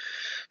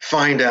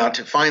find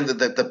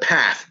the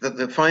path,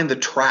 find the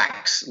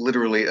tracks,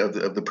 literally, of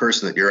the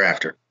person that you're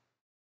after.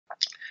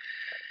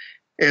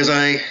 As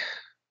I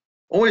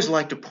always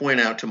like to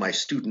point out to my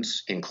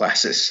students in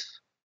classes,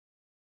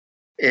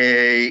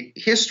 a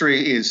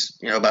history is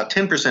about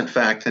 10%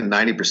 fact and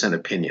 90%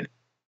 opinion.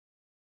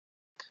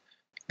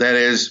 That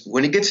is,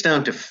 when it gets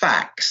down to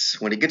facts,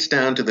 when it gets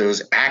down to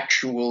those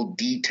actual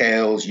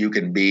details, you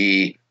can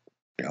be,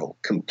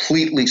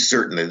 completely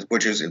certain,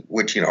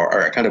 which are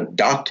a kind of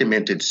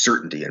documented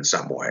certainty in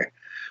some way,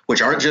 which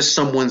aren't just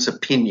someone's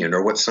opinion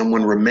or what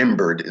someone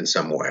remembered in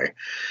some way.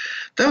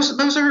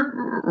 Those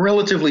are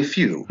relatively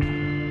few.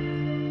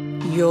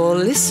 You're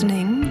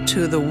listening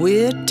to the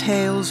Weird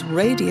Tales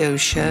radio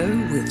show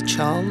with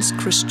Charles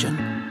Christian.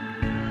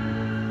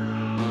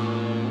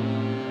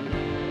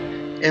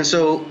 And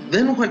so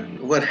then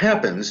what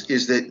happens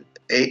is that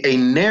a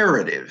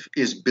narrative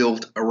is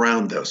built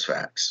around those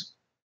facts.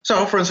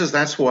 So, for instance,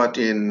 that's what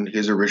in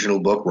his original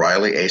book,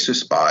 Reilly, Ace of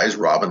Spies,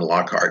 Robin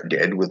Lockhart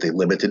did with the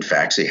limited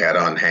facts he had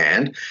on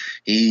hand.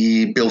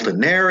 He built a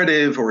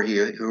narrative, or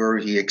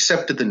he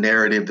accepted the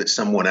narrative that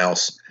someone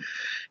else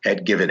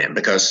had given him,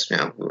 because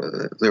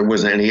there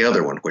wasn't any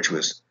other one which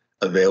was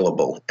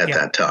available at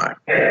that time.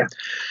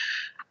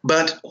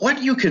 But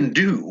what you can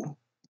do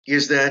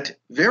is that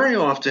very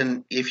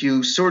often, if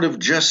you sort of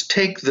just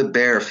take the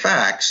bare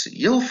facts,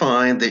 you'll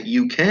find that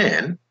you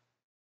can,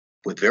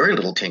 with very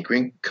little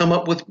tinkering, come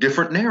up with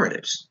different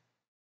narratives.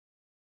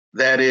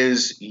 That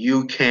is,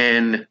 you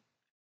can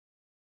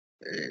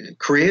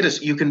create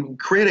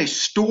a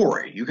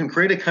story. You can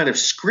create a kind of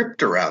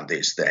script around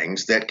these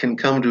things that can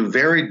come to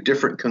very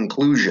different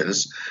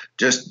conclusions,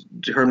 just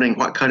determining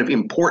what kind of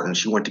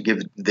importance you want to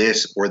give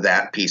this or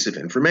that piece of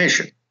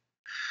information.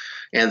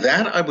 And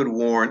that, I would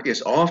warn,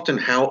 is often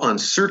how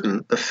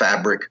uncertain the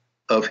fabric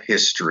of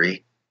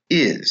history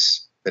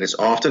is. That it's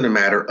often a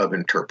matter of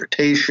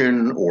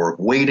interpretation or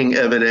weighting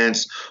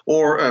evidence,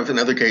 or in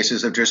other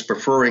cases of just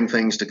preferring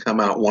things to come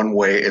out one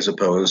way as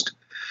opposed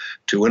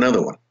to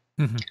another one.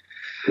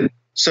 Mm-hmm.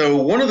 So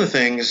one of the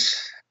things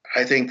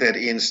I think that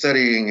in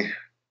studying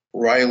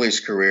Reilly's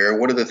career,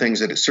 one of the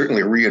things that it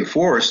certainly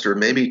reinforced or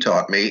maybe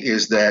taught me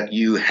is that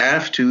you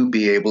have to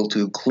be able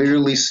to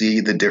clearly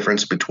see the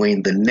difference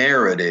between the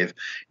narrative,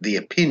 the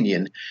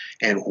opinion,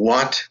 and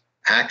what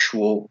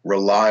actual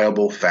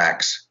reliable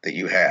facts that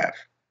you have.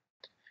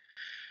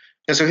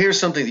 And so here's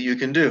something that you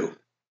can do.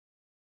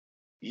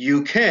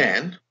 You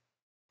can,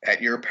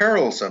 at your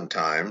peril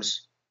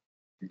sometimes,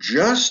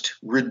 just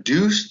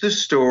reduce the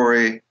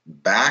story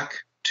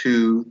back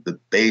to the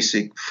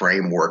basic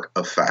framework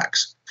of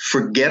facts.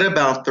 Forget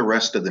about the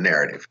rest of the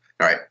narrative.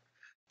 All right.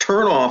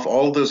 Turn off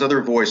all those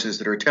other voices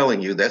that are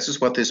telling you this is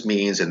what this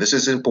means and this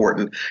is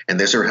important and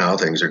this are how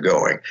things are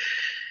going.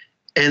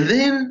 And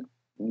then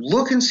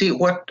look and see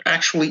what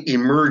actually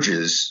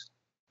emerges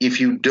if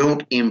you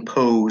don't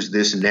impose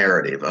this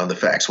narrative on the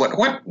facts.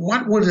 What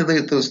would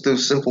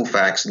those simple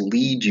facts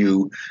lead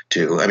you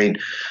to? I mean,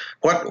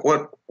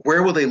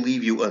 where will they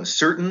leave you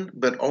uncertain,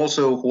 but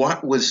also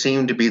what would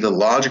seem to be the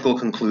logical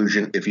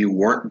conclusion if you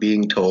weren't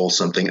being told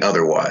something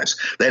otherwise?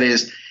 That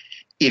is,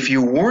 if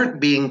you weren't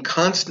being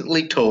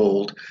constantly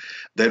told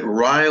that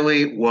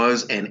Reilly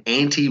was an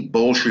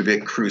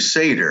anti-Bolshevik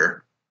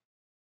crusader,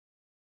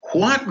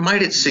 what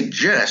might it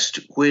suggest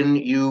when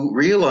you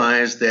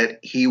realize that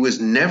he was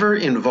never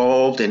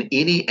involved in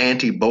any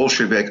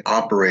anti-Bolshevik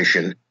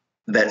operation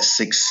that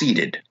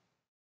succeeded?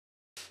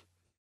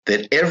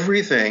 That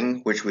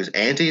everything which was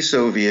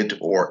anti-Soviet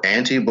or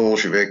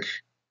anti-Bolshevik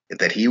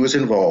that he was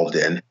involved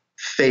in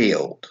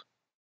failed.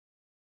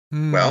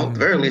 Well, at the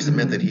very least, it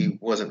meant that he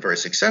wasn't very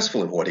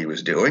successful in what he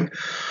was doing.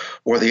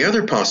 Or the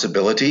other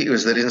possibility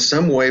was that in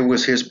some way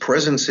was his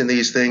presence in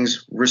these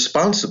things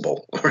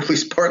responsible, or at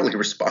least partly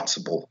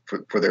responsible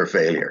for their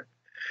failure.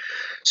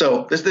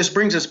 So this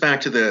brings us back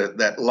to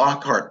that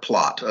Lockhart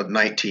plot of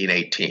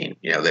 1918,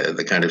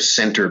 the kind of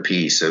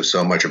centerpiece of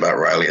so much about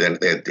Reilly.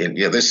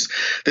 This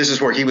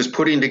is where he was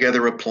putting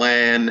together a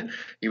plan.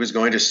 He was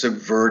going to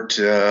subvert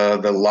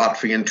the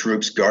Latvian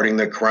troops guarding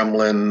the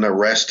Kremlin,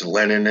 arrest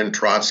Lenin and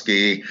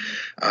Trotsky,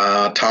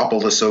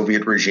 topple the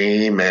Soviet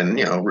regime, and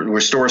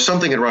restore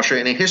something in Russia.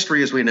 And in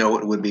history, as we know,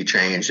 it would be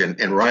changed.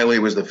 And Reilly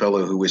was the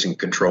fellow who was in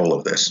control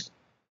of this.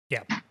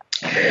 Yeah.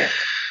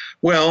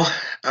 Well.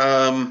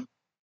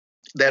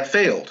 That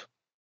failed.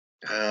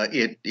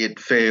 It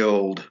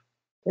failed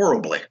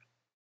horribly.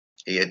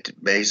 It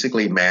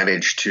basically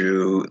managed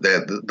to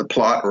the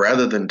plot,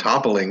 rather than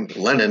toppling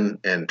Lenin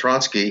and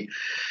Trotsky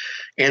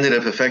ended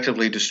up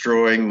effectively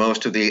destroying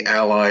most of the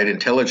Allied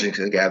intelligence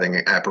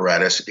gathering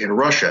apparatus in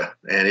Russia.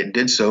 And it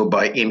did so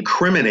by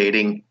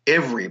incriminating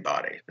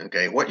everybody.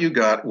 Okay, what you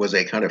got was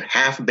a kind of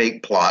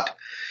half-baked plot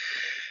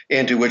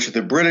into which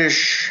the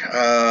British,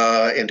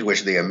 into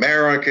which the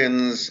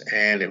Americans,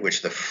 and in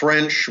which the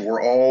French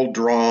were all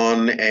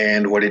drawn.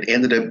 And what it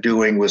ended up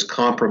doing was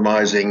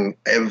compromising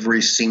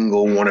every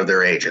single one of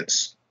their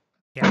agents.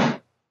 Yeah.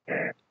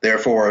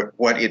 Therefore,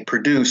 what it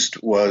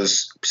produced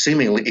was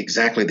seemingly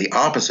exactly the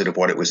opposite of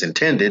what it was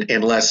intended,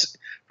 unless,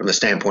 from the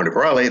standpoint of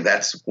Reilly,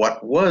 that's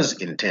what was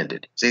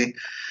intended. See,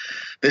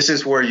 this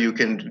is where you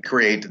can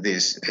create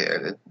these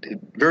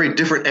very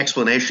different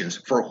explanations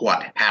for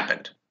what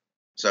happened.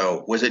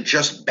 So, was it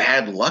just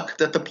bad luck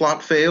that the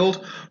plot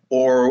failed,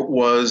 or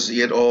was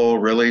it all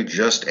really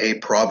just a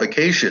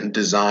provocation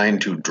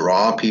designed to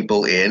draw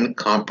people in,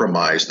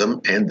 compromise them,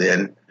 and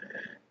then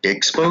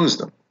expose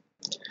them?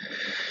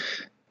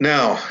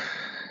 Now,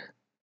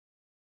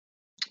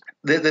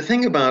 the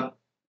thing about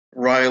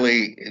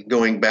Reilly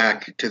going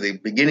back to the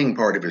beginning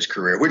part of his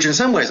career, which in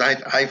some ways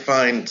I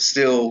find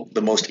still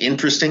the most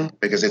interesting,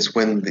 because it's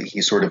when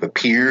he sort of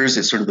appears,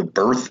 it's sort of the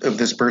birth of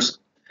this person.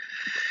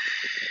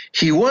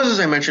 He was, as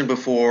I mentioned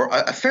before,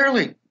 a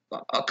fairly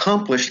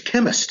accomplished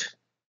chemist.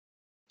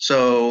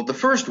 So the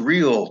first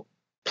real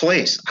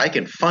place I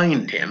can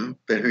find him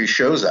that he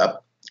shows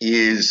up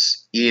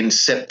is in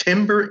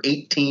September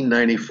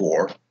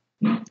 1894.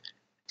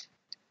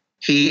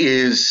 He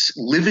is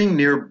living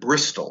near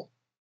Bristol,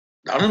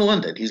 not in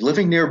London. He's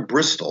living near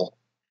Bristol,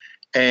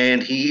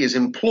 and he is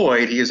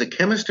a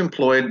chemist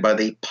employed by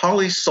the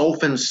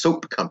Polysulfan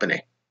Soap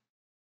Company.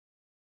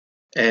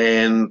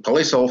 And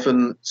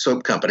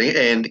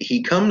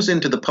he comes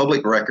into the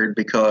public record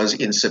because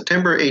in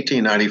September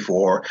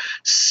 1894,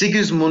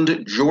 Sigismund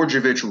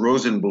Georgievich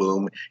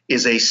Rosenblum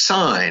is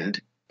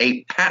assigned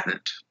a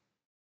patent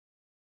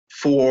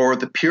for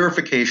the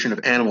purification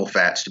of animal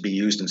fats to be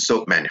used in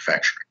soap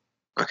manufacturing.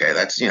 Okay,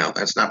 that's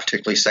not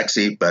particularly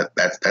sexy, but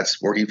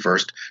that's where he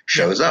first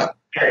shows up.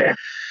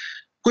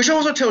 Which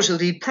also tells you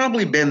that he'd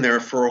probably been there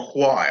for a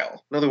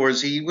while. In other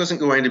words, he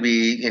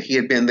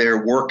had been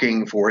there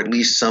working for at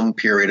least some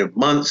period of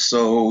months,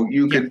 so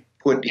you could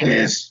put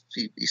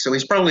so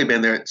he's probably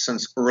been there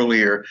since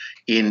earlier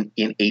in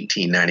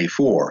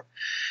 1894.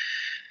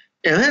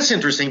 And that's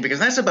interesting because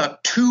that's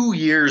about 2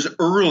 years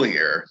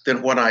earlier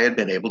than what I had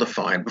been able to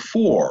find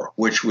before,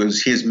 which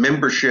was his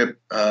membership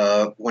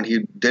when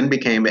he then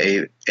became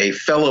a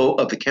fellow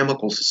of the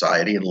Chemical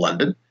Society in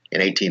London in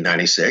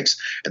 1896.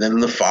 And then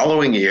in the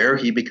following year,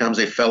 he becomes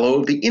a fellow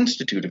of the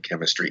Institute of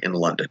Chemistry in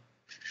London.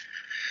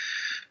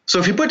 So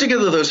if you put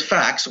together those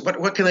facts,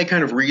 what can they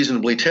kind of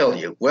reasonably tell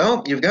you?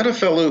 Well, you've got a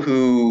fellow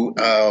who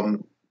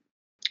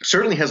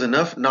certainly has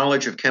enough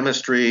knowledge of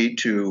chemistry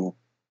to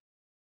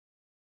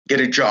get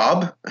a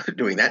job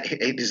doing that. He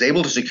is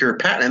able to secure a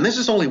patent. And this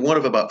is only one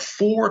of about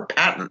 4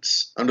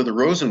 patents under the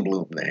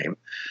Rosenblum name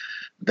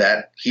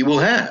that he will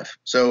have.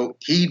 So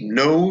he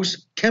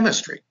knows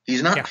chemistry.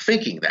 He's not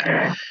faking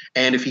that.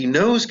 And if he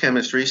knows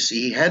chemistry,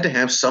 he had to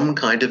have some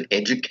kind of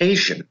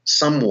education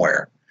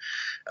somewhere.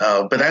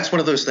 But that's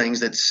one of those things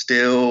that is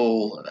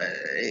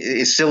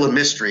still a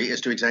mystery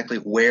as to exactly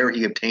where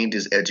he obtained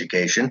his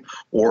education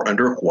or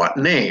under what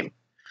name.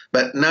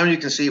 But now you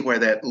can see why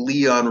that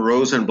Leon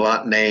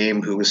Rosenblatt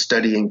name, who was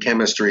studying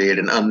chemistry at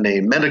an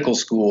unnamed medical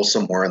school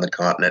somewhere on the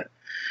continent,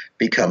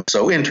 becomes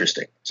so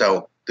interesting.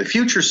 So the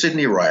future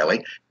Sidney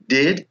Reilly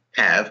did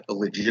have a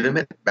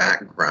legitimate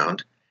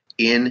background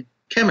in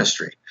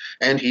chemistry,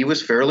 and he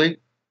was fairly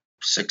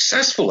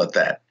successful at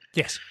that.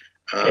 Yes.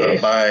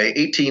 By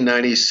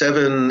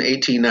 1897,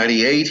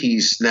 1898,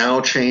 he's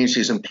now changed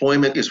his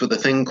employment is with a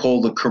thing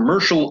called the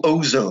Commercial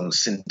Ozone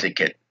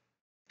Syndicate.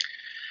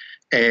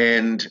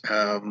 And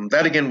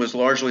that, again, was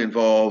largely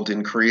involved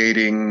in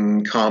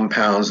creating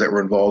compounds that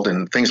were involved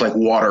in things like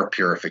water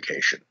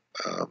purification,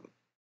 one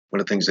of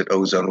the things that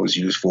ozone was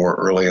used for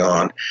early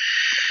on.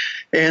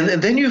 And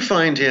then you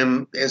find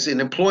him as an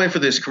employee for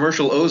this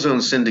Commercial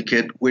Ozone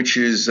Syndicate, which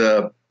is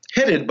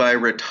headed by a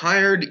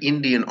retired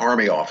Indian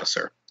Army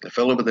officer, a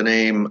fellow by the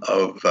name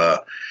of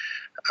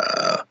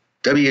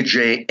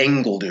W.J.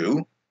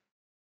 Engledew.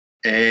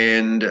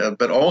 And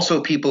but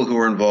also people who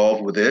are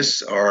involved with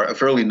this are a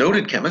fairly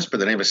noted chemist by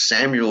the name of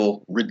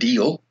Samuel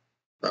Riddell,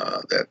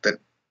 that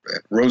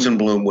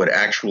Rosenblum would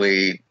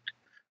actually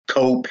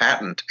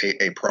co-patent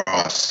a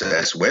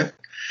process with.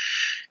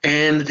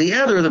 And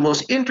the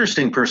most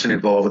interesting person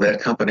involved with that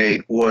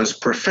company was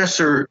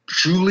Professor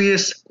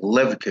Julius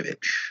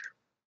Levkovich.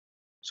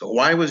 So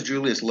why was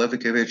Julius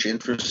Levkovich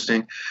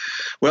interesting?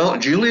 Well,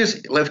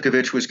 Julius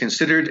Levkovich was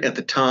considered at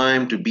the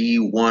time to be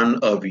one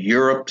of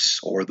Europe's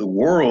or the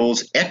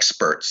world's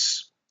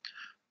experts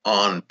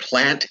on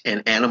plant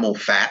and animal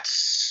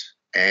fats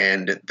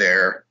and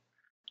their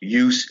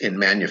use in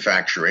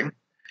manufacturing.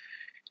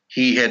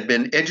 He had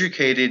been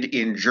educated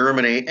in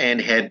Germany and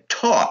had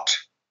taught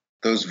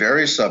those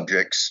very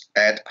subjects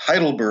at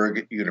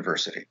Heidelberg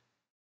University.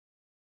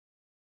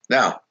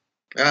 Now,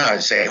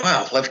 I'd say,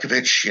 well,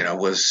 Lefkowitz,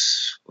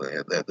 was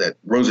that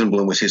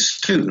Rosenblum was his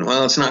student.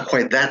 Well, it's not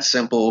quite that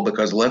simple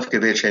because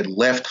Lefkowitz had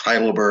left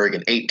Heidelberg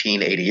in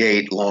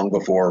 1888, long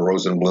before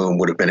Rosenblum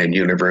would have been in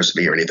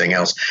university or anything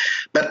else.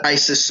 But I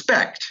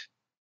suspect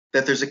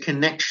that there's a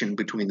connection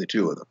between the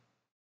two of them.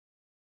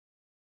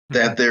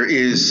 That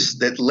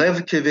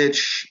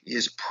Lefkowitz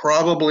is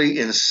probably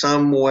in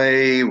some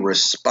way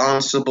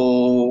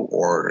responsible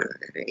or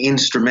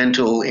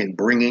instrumental in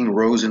bringing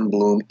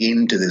Rosenblum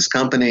into this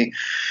company.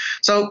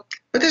 So,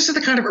 but this is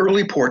the kind of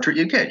early portrait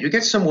you get. You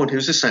get someone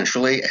who's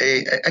essentially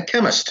a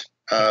chemist,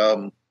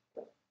 a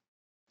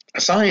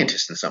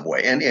scientist in some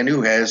way, and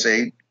who has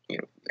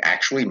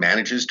actually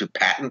manages to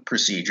patent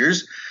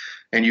procedures.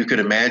 And you could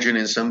imagine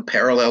in some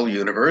parallel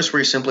universe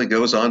where he simply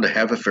goes on to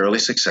have a fairly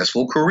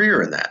successful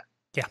career in that.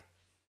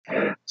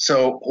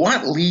 So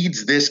what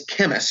leads this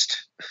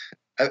chemist,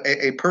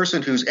 a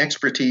person whose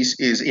expertise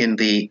is in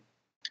the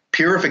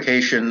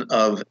purification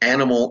of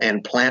animal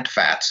and plant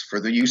fats for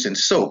the use in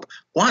soap,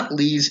 what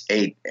leads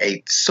a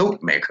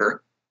soap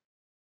maker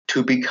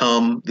to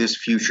become this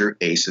future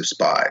ace of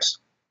spies?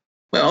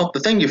 Well, the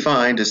thing you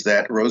find is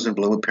that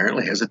Rosenblum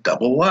apparently has a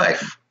double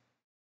life.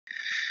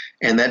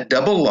 And that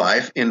double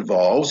life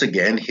involves,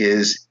 again,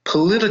 his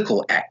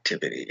political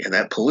activity. And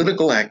that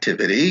political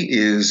activity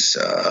is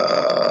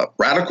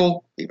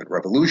radical, even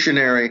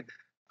revolutionary,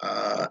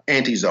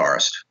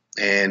 anti-czarist.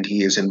 And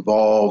he is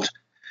involved.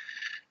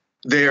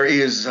 There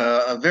is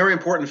a very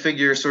important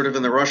figure sort of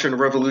in the Russian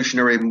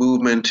revolutionary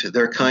movement.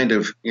 They're kind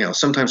of,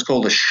 sometimes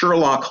called the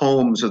Sherlock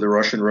Holmes of the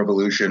Russian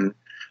Revolution,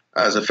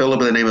 as a fellow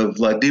by the name of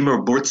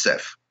Vladimir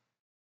Burtsev.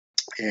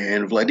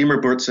 And Vladimir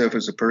Burtsev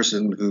is a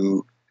person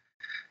who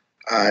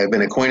I've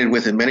been acquainted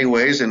with in many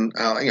ways, and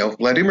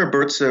Vladimir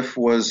Burtsev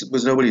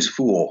was nobody's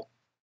fool.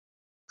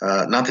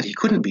 Not that he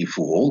couldn't be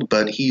fooled,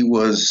 but he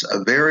was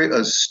a very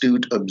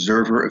astute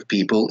observer of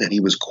people, and he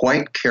was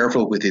quite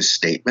careful with his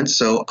statements.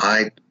 So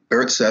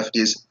Burtsev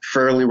is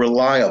fairly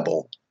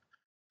reliable,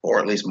 or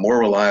at least more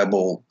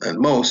reliable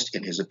than most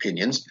in his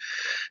opinions.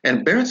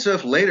 And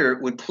Burtsev later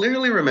would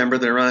clearly remember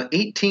that around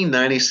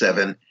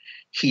 1897,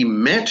 he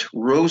met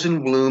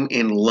Rosenblum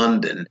in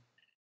London,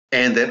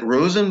 and that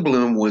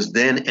Rosenblum was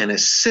then an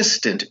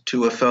assistant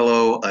to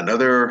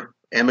another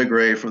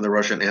emigre from the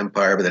Russian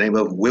Empire by the name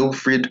of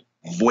Wilfrid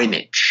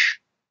Voynich.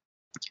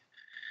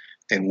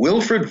 And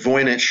Wilfrid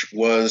Voynich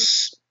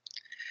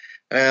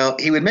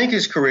he would make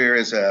his career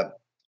as a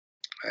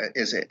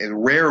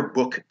rare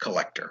book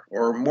collector,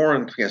 or more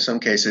in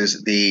some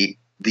cases, the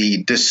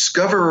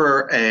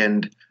discoverer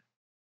and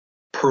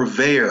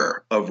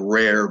purveyor of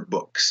rare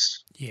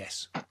books.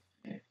 Yes.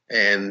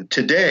 And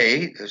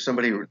today, if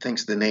somebody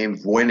thinks the name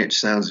Voynich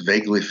sounds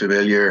vaguely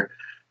familiar,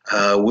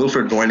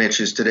 Wilfrid Voynich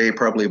is today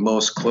probably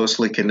most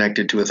closely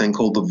connected to a thing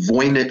called the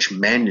Voynich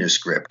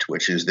Manuscript,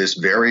 which is this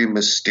very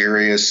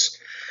mysterious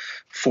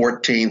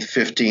 14th,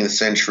 15th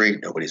century,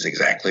 nobody's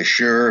exactly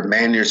sure,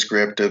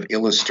 manuscript of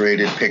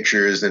illustrated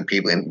pictures and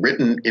people, and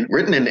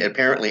written in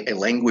apparently a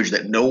language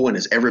that no one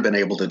has ever been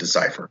able to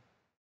decipher.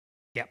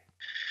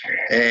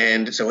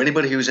 And so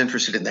anybody who's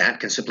interested in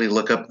that can simply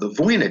look up the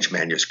Voynich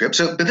manuscript.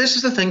 But this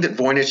is the thing that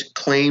Voynich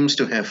claims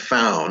to have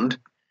found.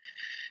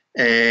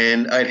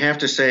 And I'd have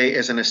to say,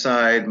 as an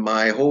aside,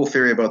 my whole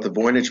theory about the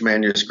Voynich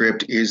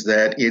manuscript is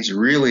that it's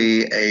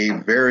really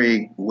a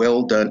very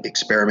well done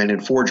experiment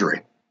in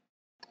forgery.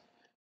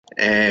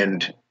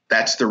 And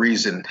that's the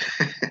reason.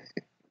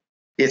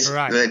 It's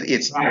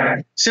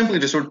simply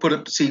to sort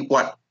of see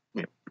what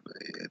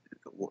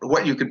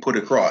you could put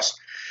across.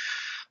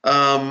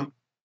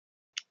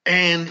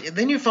 And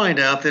then you find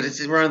out that it's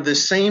around the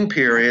same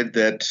period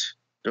that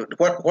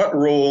what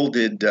role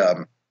did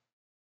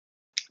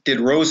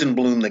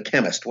Rosenblum, the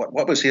chemist,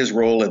 what was his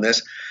role in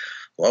this?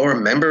 Well,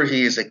 remember,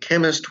 he is a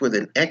chemist with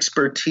an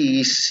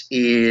expertise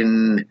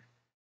in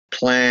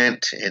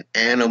plant and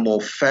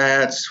animal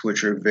fats,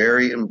 which are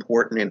very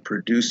important in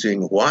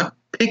producing what?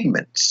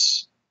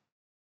 Pigments,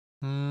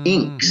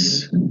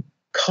 inks,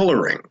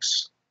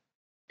 colorings.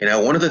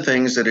 One of the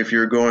things that if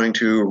you're going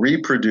to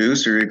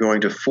reproduce or you're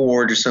going to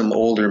forge some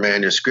older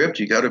manuscript,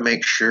 you got to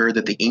make sure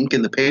that the ink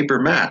and the paper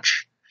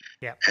match.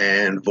 Yeah.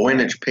 And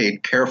Voynich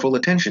paid careful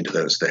attention to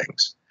those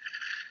things.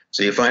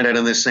 So you find out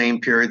in the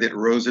same period that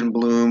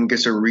Rosenblum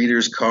gets a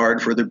reader's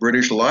card for the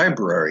British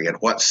Library. And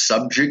what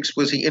subjects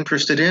was he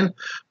interested in?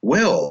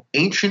 Well,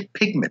 ancient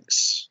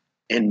pigments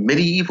and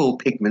medieval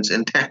pigments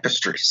and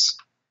tapestries.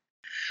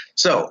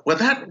 So what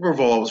that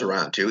revolves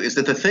around to is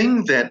that the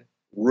thing that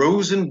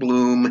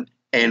Rosenblum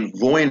and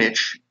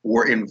Voynich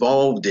were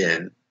involved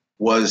in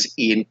was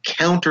in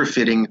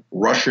counterfeiting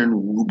Russian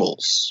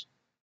rubles.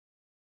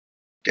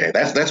 Okay,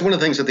 that's one of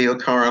the things that the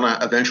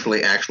Okara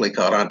eventually actually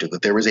caught on to,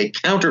 that there was a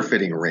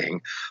counterfeiting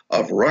ring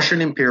of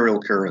Russian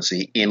imperial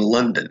currency in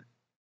London.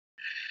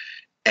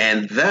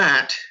 And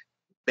that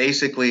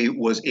basically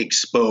was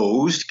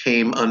exposed,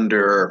 came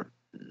under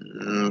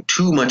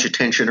too much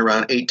attention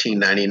around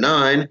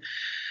 1899.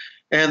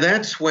 And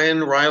that's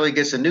when Reilly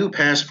gets a new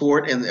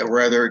passport, and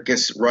rather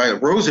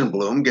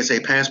Rosenblum gets a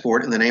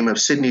passport in the name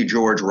of Sidney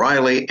George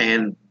Reilly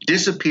and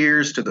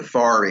disappears to the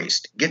Far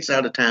East, gets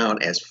out of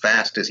town as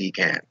fast as he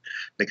can,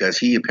 because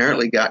he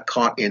apparently got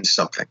caught in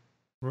something.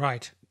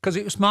 Right. Because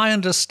it was my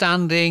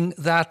understanding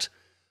that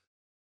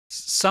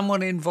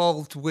someone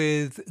involved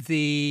with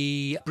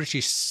the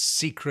British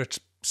Secret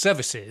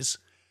Services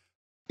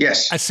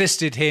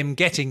assisted him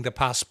getting the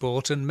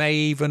passport, and may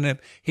even have,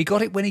 he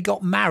got it when he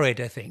got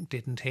married, I think,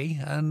 didn't he?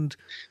 And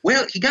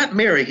well, he got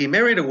married. He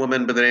married a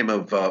woman by the name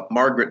of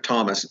Margaret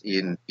Thomas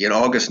in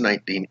August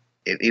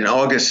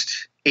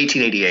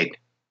 1888,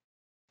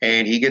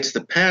 and he gets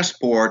the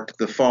passport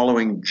the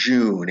following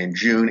June, in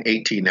June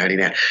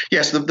 1899.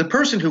 Yes, the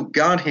person who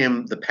got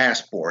him the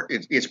passport,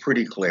 it's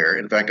pretty clear.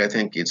 In fact, I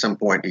think at some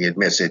point he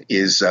admits it,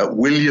 is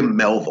William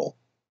Melville.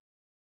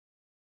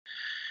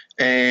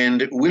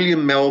 And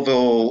William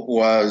Melville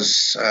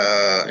was,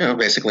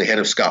 basically head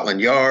of Scotland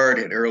Yard,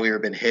 had earlier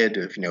been head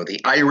of, the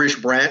Irish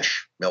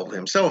branch, Melville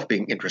himself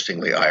being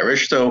interestingly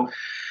Irish. So,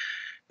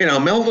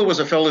 Melville was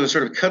a fellow who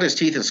sort of cut his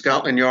teeth in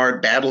Scotland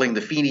Yard battling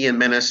the Fenian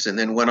menace, and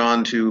then went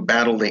on to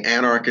battle the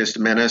anarchist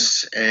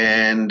menace,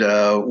 and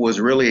was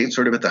really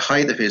sort of at the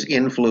height of his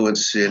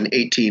influence in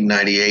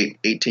 1898,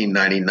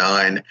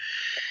 1899.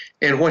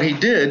 And what he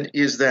did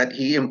is that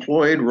he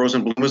employed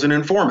Rosenblum as an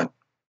informant.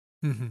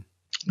 Mm-hmm.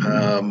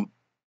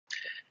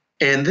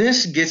 And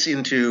this gets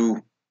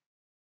into,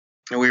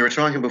 we were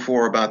talking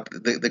before about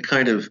the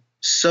kind of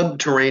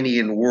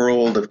subterranean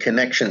world of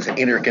connections and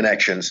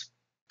interconnections.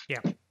 Yeah.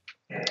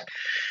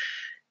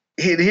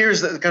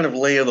 Here's the kind of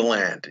lay of the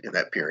land in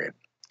that period.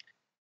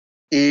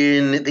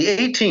 In the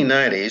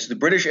 1890s, the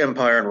British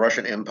Empire and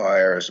Russian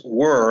empires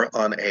were,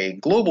 on a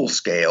global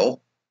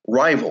scale,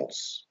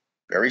 rivals,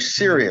 very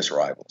serious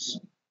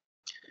rivals.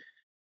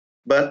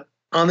 But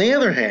on the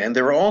other hand,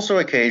 there were also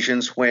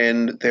occasions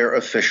when their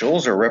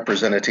officials or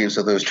representatives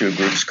of those two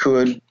groups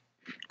could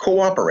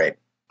cooperate.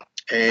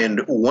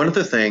 And one of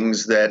the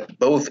things that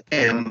both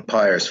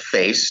empires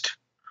faced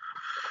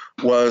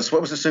was what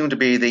was assumed to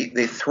be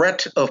the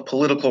threat of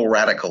political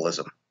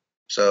radicalism.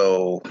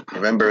 So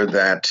remember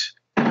that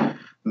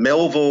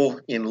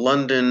Melville in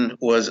London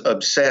was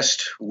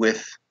obsessed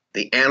with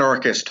the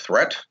anarchist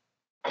threat.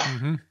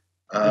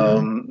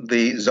 Mm-hmm.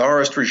 The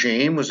Tsarist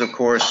regime was, of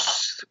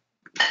course,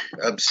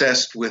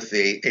 obsessed with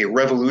a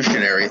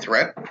revolutionary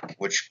threat,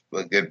 which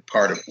a good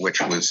part of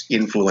which was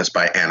influenced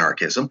by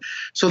anarchism.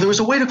 So there was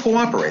a way to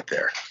cooperate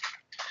there.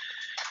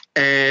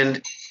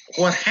 And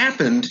what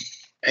happened,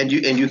 and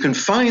you can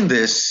find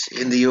this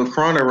in the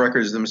Okhrana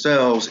records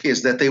themselves,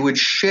 is that they would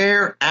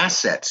share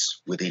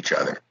assets with each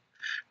other.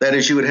 That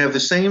is, you would have the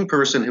same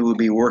person who would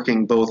be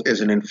working both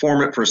as an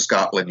informant for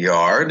Scotland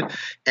Yard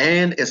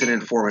and as an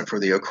informant for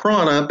the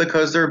Okhrana,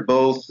 because they're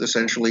both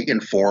essentially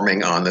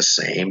informing on the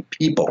same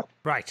people.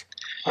 Right.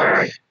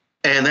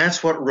 And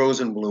that's what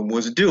Rosenblum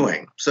was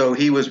doing. So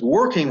he was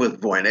working with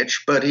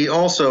Voynich, but he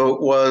also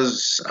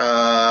was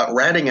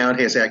ratting out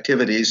his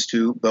activities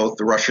to both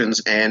the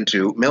Russians and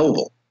to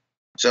Melville.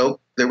 So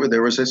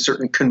there was a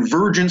certain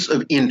convergence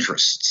of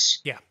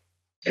interests. Yeah.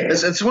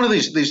 It's one of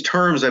these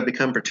terms I've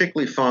become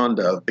particularly fond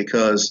of,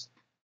 because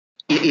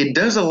it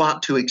does a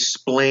lot to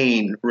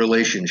explain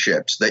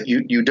relationships that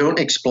you don't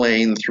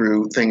explain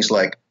through things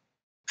like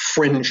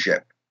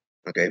friendship.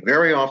 Okay,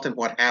 very often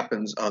what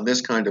happens on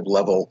this kind of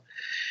level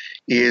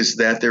is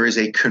that there is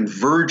a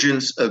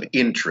convergence of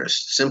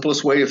interest.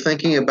 Simplest way of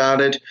thinking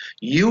about it,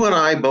 you and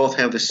I both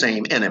have the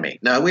same enemy.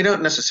 Now, we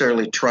don't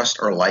necessarily trust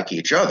or like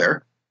each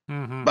other.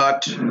 Mm-hmm.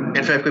 But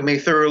in fact, we may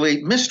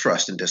thoroughly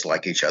mistrust and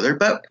dislike each other.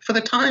 But for the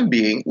time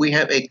being, we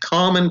have a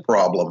common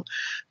problem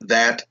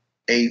that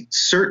a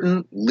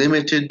certain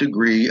limited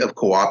degree of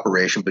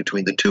cooperation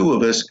between the two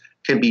of us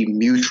can be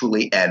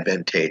mutually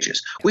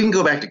advantageous. We can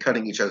go back to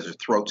cutting each other's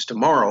throats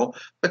tomorrow,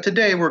 but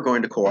today we're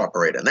going to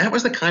cooperate. And that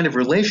was the kind of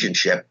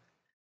relationship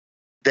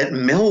that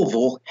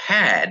Melville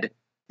had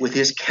with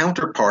his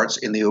counterparts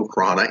in the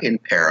Okhrana in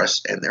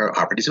Paris and their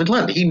operatives in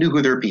London. He knew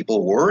who their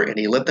people were, and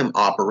he let them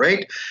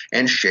operate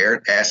and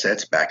shared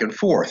assets back and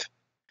forth.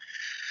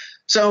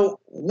 So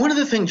one of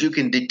the things you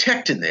can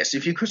detect in this,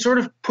 if you could sort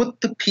of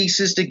put the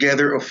pieces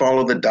together or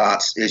follow the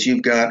dots, is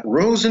you've got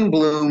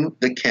Rosenblum,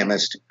 the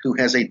chemist, who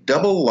has a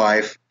double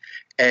life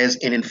as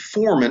an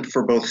informant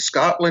for both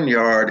Scotland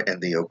Yard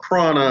and the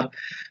Okhrana,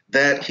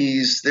 that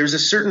there's a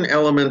certain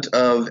element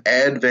of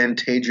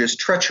advantageous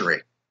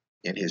treachery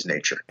in his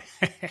nature.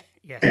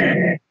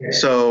 Yes.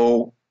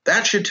 So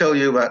that should tell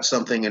you about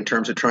something in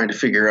terms of trying to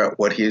figure out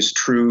what his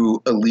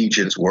true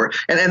allegiance were.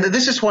 And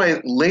this is why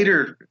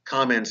later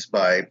comments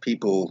by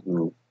people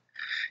who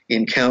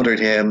encountered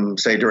him,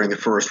 say, during the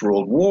First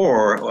World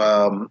War,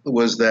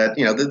 was that,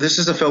 this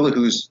is a fellow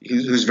who's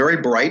very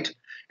bright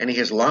and he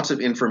has lots of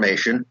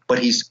information, but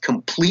he's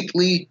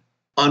completely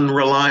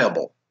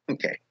unreliable.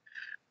 Okay.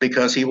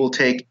 Because he will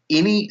take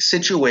any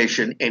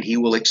situation and he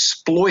will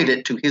exploit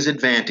it to his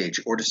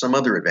advantage or to some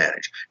other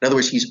advantage. In other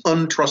words, he's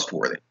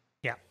untrustworthy.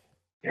 Yeah.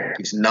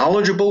 He's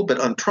knowledgeable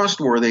but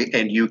untrustworthy,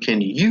 and you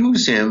can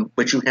use him,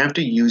 but you have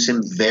to use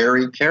him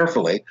very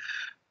carefully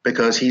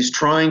because he's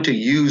trying to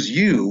use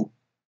you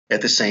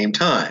at the same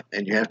time,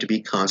 and you have to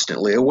be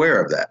constantly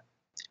aware of that.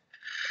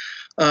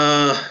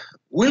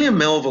 William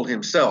Melville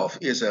himself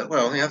is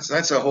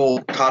that's a whole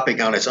topic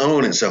on its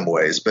own in some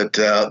ways, but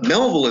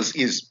Melville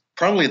is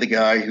probably the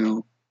guy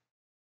who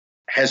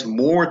has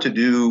more to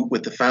do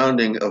with the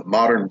founding of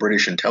modern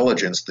British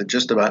intelligence than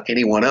just about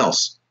anyone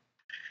else,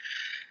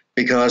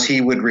 because he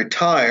would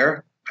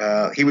retire.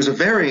 He was a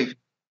very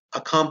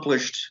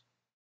accomplished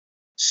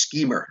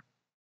schemer.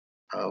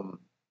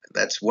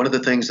 That's one of the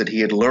things that he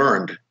had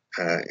learned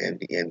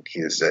in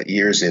his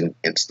years in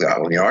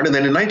Scotland Yard. And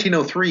then in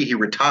 1903, he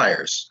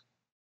retires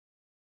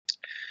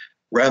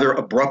rather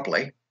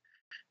abruptly,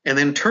 and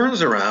then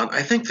turns around,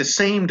 I think the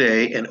same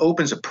day, and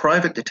opens a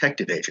private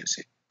detective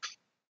agency.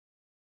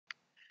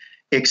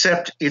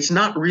 Except it's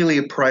not really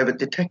a private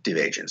detective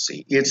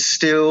agency. It's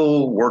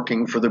still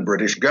working for the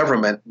British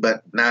government,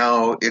 but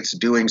now it's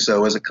doing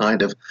so as a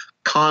kind of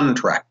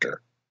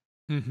contractor.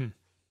 Mm-hmm.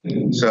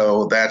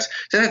 So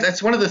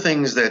that's one of the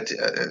things that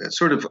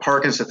sort of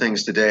harkens to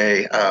things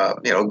today.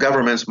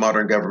 Governments,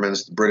 modern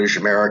governments, British,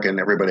 American,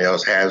 everybody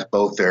else has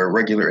both their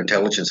regular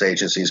intelligence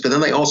agencies, but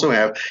then they also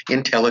have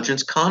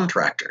intelligence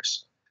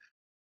contractors.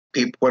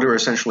 People, what are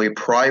essentially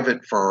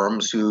private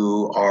firms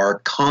who are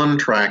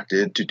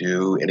contracted to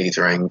do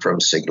anything from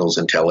signals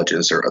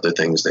intelligence or other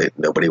things that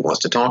nobody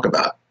wants to talk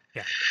about.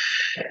 Yeah.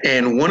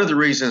 And one of the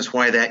reasons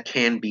why that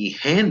can be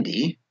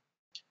handy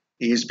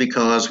is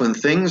because when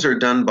things are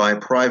done by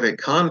private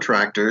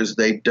contractors,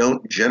 they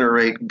don't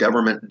generate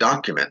government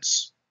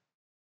documents.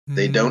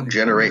 They don't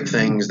generate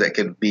things that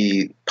could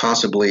be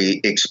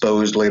possibly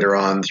exposed later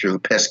on through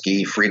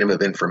pesky Freedom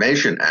of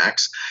Information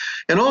Acts.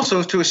 And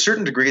also, to a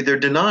certain degree, they're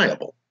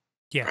deniable.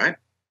 Yeah. Right?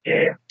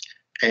 Yeah.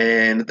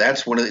 And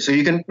that's one of the, so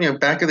you can,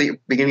 back at the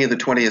beginning of the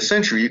 20th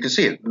century, you can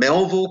see it.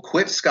 Melville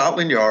quit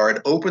Scotland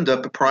Yard, opened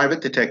up a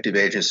private detective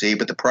agency,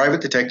 but the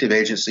private detective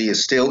agency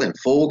is still in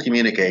full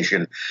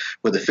communication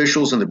with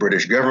officials in the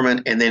British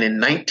government. And then in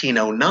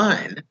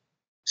 1909,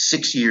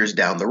 6 years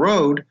down the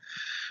road,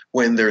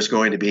 when there's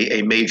going to be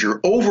a major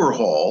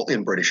overhaul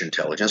in British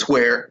intelligence,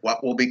 where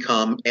what will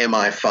become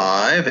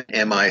MI5,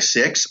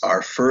 MI6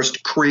 are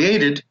first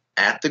created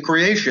at the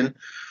creation.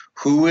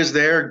 Who is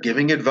there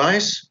giving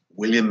advice?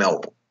 William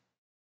Melville.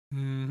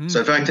 Mm-hmm. So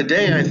in fact,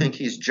 today I think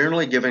he's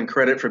generally given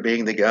credit for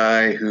being the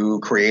guy who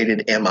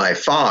created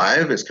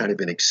MI5 as kind of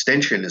an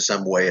extension in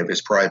some way of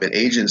his private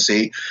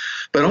agency,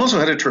 but also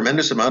had a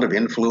tremendous amount of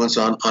influence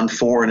on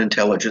foreign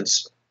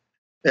intelligence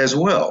as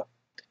well.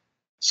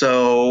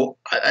 So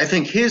I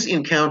think his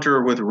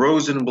encounter with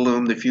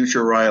Rosenblum, the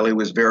future Reilly,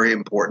 was very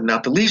important,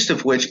 not the least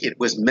of which it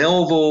was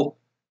Melville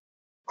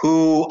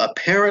who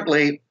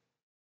apparently,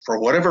 for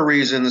whatever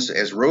reasons,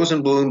 as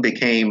Rosenblum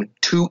became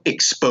too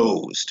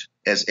exposed,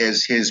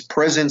 as his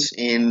presence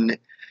in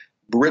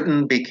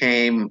Britain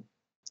became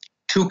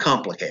too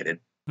complicated,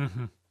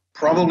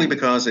 probably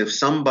because if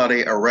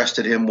somebody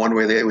arrested him one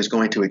way, it was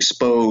going to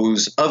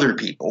expose other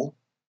people,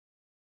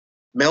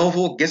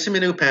 Melville gets him a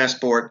new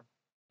passport,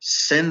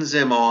 sends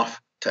him off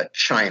to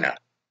China,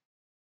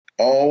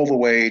 all the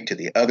way to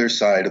the other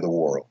side of the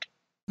world.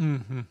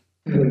 Mm-hmm.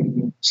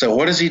 So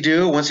what does he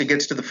do once he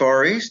gets to the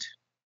Far East?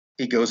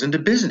 He goes into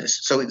business.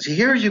 So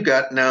here you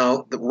got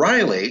now the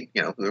Reilly,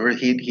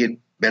 he had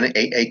been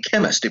a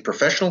chemist, a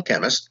professional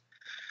chemist,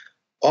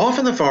 off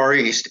in the Far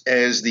East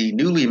as the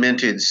newly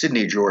minted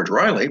Sidney George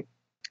Reilly.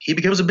 He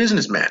becomes a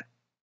businessman.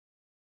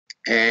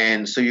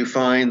 And so you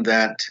find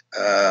that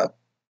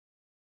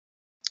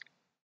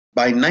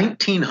by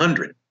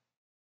 1900,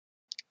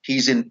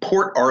 he's in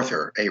Port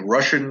Arthur, a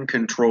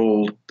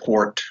Russian-controlled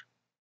port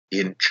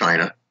in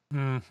China.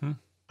 Mm-hmm.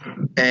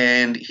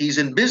 And he's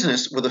in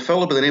business with a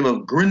fellow by the name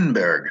of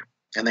Grünberg,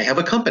 and they have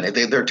a company.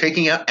 They're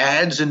taking out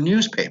ads in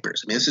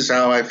newspapers. I mean, this is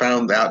how I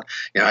found out.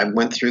 I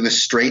went through the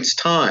Straits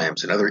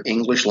Times and other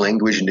English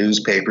language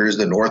newspapers,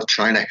 the North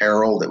China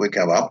Herald that would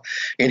come up.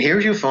 And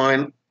here you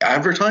find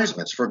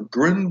advertisements for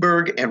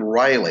Grünberg and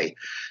Reilly,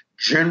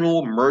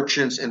 general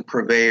merchants and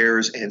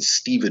purveyors and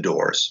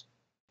stevedores.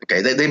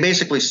 Okay, they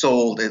basically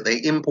they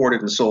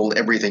imported and sold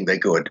everything they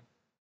could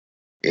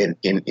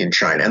in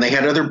China, and they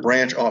had other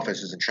branch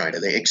offices in China.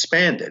 They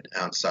expanded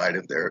outside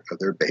of their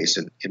base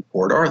in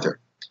Port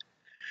Arthur.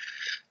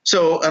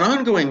 So an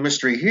ongoing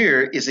mystery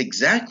here is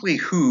exactly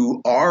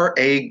who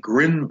R.A.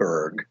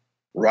 Grünberg,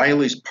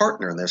 Reilly's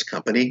partner in this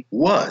company,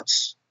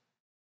 was,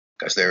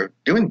 because they're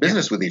doing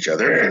business with each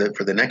other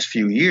for the next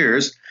few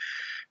years.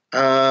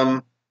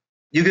 You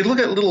could look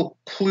at little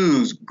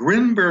clues.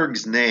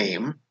 Grünberg's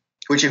name,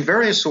 which in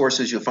various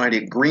sources you'll find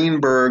it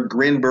Greenberg,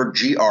 Grin, Grun.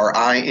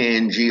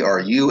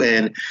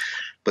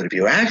 But if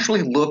you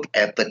actually look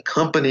at the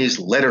company's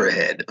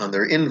letterhead on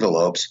their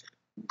envelopes,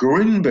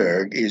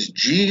 Grünberg is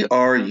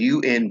Grunberg,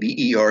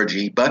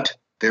 but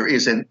there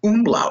is an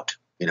umlaut,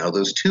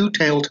 those two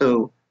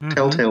telltale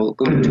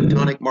little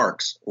Teutonic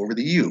marks over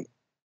the U.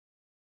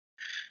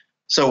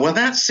 So what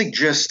that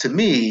suggests to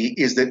me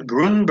is that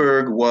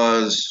Grünberg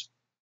was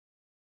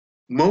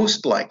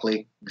most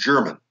likely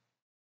German,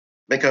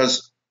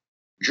 because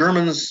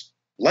Germans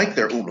like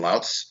their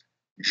umlauts.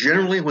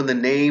 Generally, when the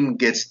name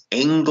gets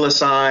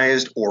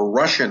anglicized or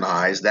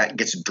Russianized, that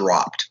gets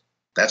dropped.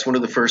 That's one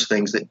of the first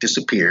things that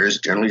disappears,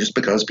 generally just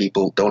because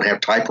people don't have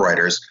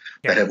typewriters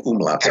that have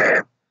umlauts on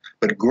them.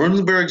 But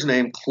Grunberg's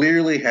name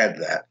clearly had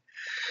that.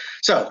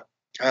 So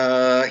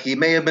he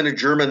may have been a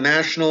German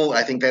national.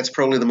 I think that's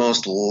probably the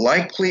most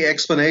likely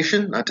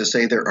explanation. Not to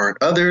say there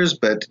aren't others,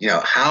 but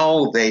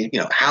how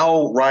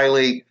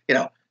Reilly.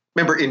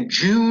 Remember in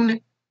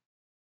June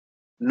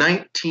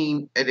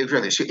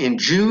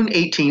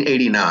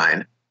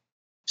 1889,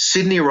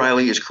 Sidney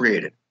Reilly is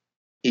created.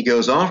 He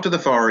goes off to the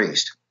Far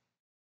East.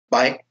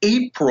 By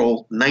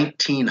April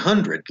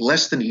 1900,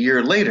 less than a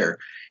year later,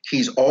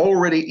 he's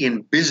already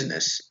in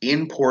business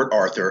in Port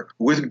Arthur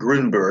with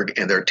Grunberg,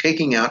 and they're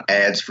taking out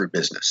ads for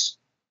business.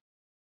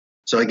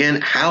 So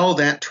again, how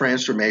that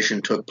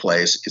transformation took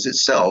place is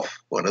itself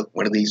one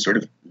of these sort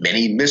of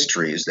many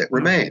mysteries that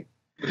remain.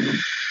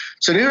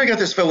 So now I got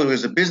this fellow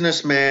who's a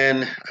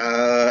businessman,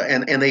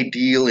 and they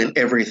deal in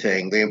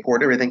everything. They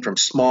import everything from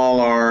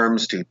small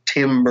arms to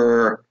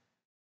timber,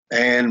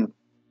 and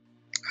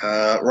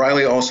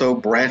Reilly also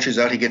branches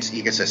out. He gets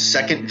a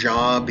second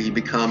job. He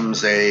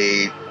becomes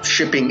a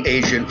shipping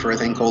agent for a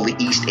thing called the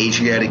East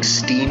Asiatic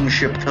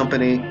Steamship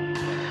Company.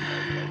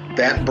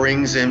 That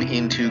brings him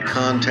into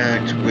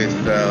contact with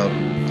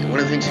one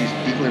of the things he's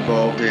deeply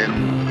involved in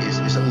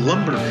is a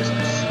lumber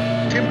business,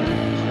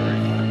 timber.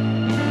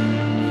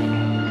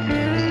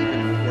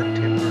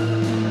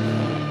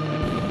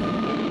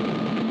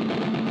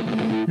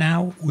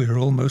 Now we're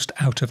almost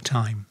out of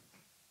time.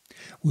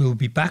 We'll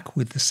be back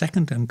with the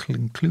second and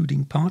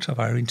concluding part of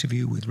our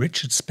interview with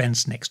Richard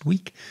Spence next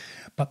week.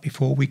 But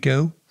before we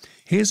go,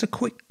 here's a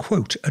quick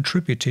quote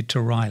attributed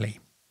to Reilly.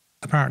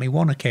 Apparently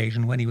one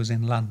occasion when he was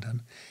in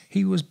London,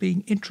 he was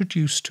being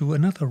introduced to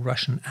another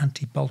Russian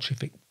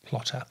anti-Bolshevik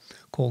plotter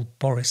called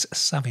Boris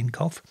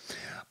Savinkov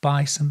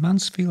by Sir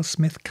Mansfield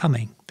Smith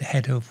Cumming, the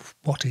head of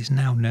what is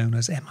now known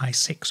as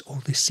MI6, or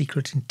the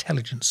Secret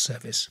Intelligence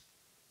Service.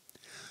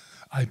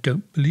 "I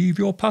don't believe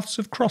your paths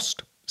have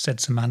crossed," said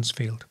Sir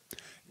Mansfield.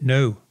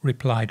 "No,"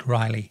 replied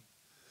Reilly,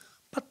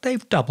 "but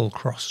they've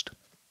double-crossed."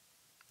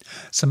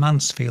 Sir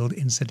Mansfield,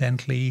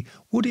 incidentally,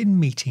 would in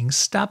meetings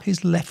stab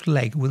his left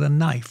leg with a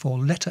knife or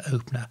letter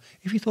opener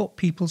if he thought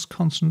people's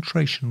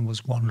concentration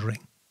was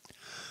wandering.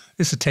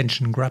 This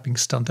attention-grabbing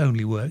stunt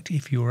only worked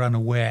if you were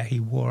unaware he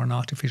wore an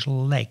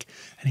artificial leg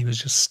and he was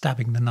just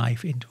stabbing the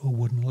knife into a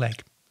wooden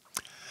leg.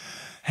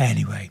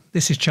 Anyway,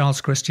 this is Charles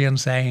Christian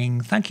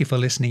saying thank you for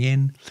listening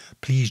in.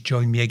 Please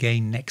join me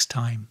again next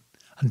time.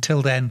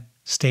 Until then,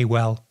 stay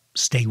well,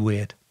 stay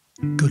weird.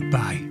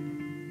 Goodbye.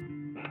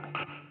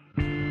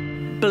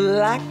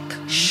 Black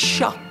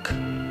Shuck,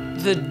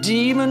 the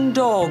demon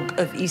dog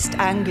of East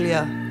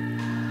Anglia,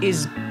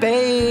 is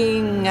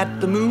baying at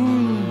the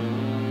moon,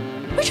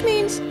 which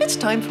means it's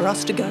time for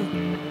us to go.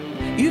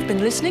 You've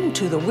been listening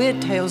to the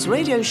Weird Tales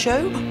radio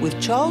show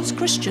with Charles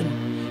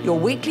Christian, your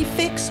weekly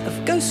fix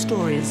of ghost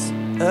stories,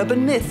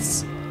 urban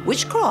myths,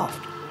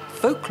 witchcraft,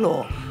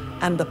 folklore,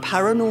 and the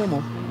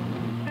paranormal.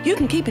 You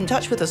can keep in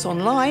touch with us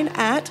online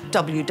at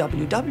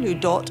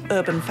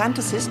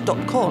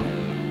www.urbanfantasist.com,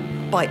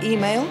 by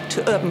email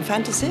to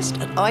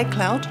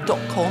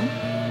urbanfantasist@icloud.com,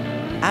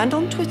 and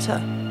on Twitter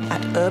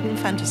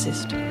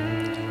 @urbanfantasist.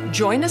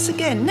 Join us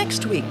again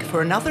next week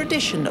for another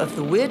edition of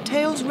the Weird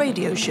Tales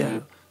radio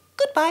show.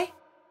 Goodbye.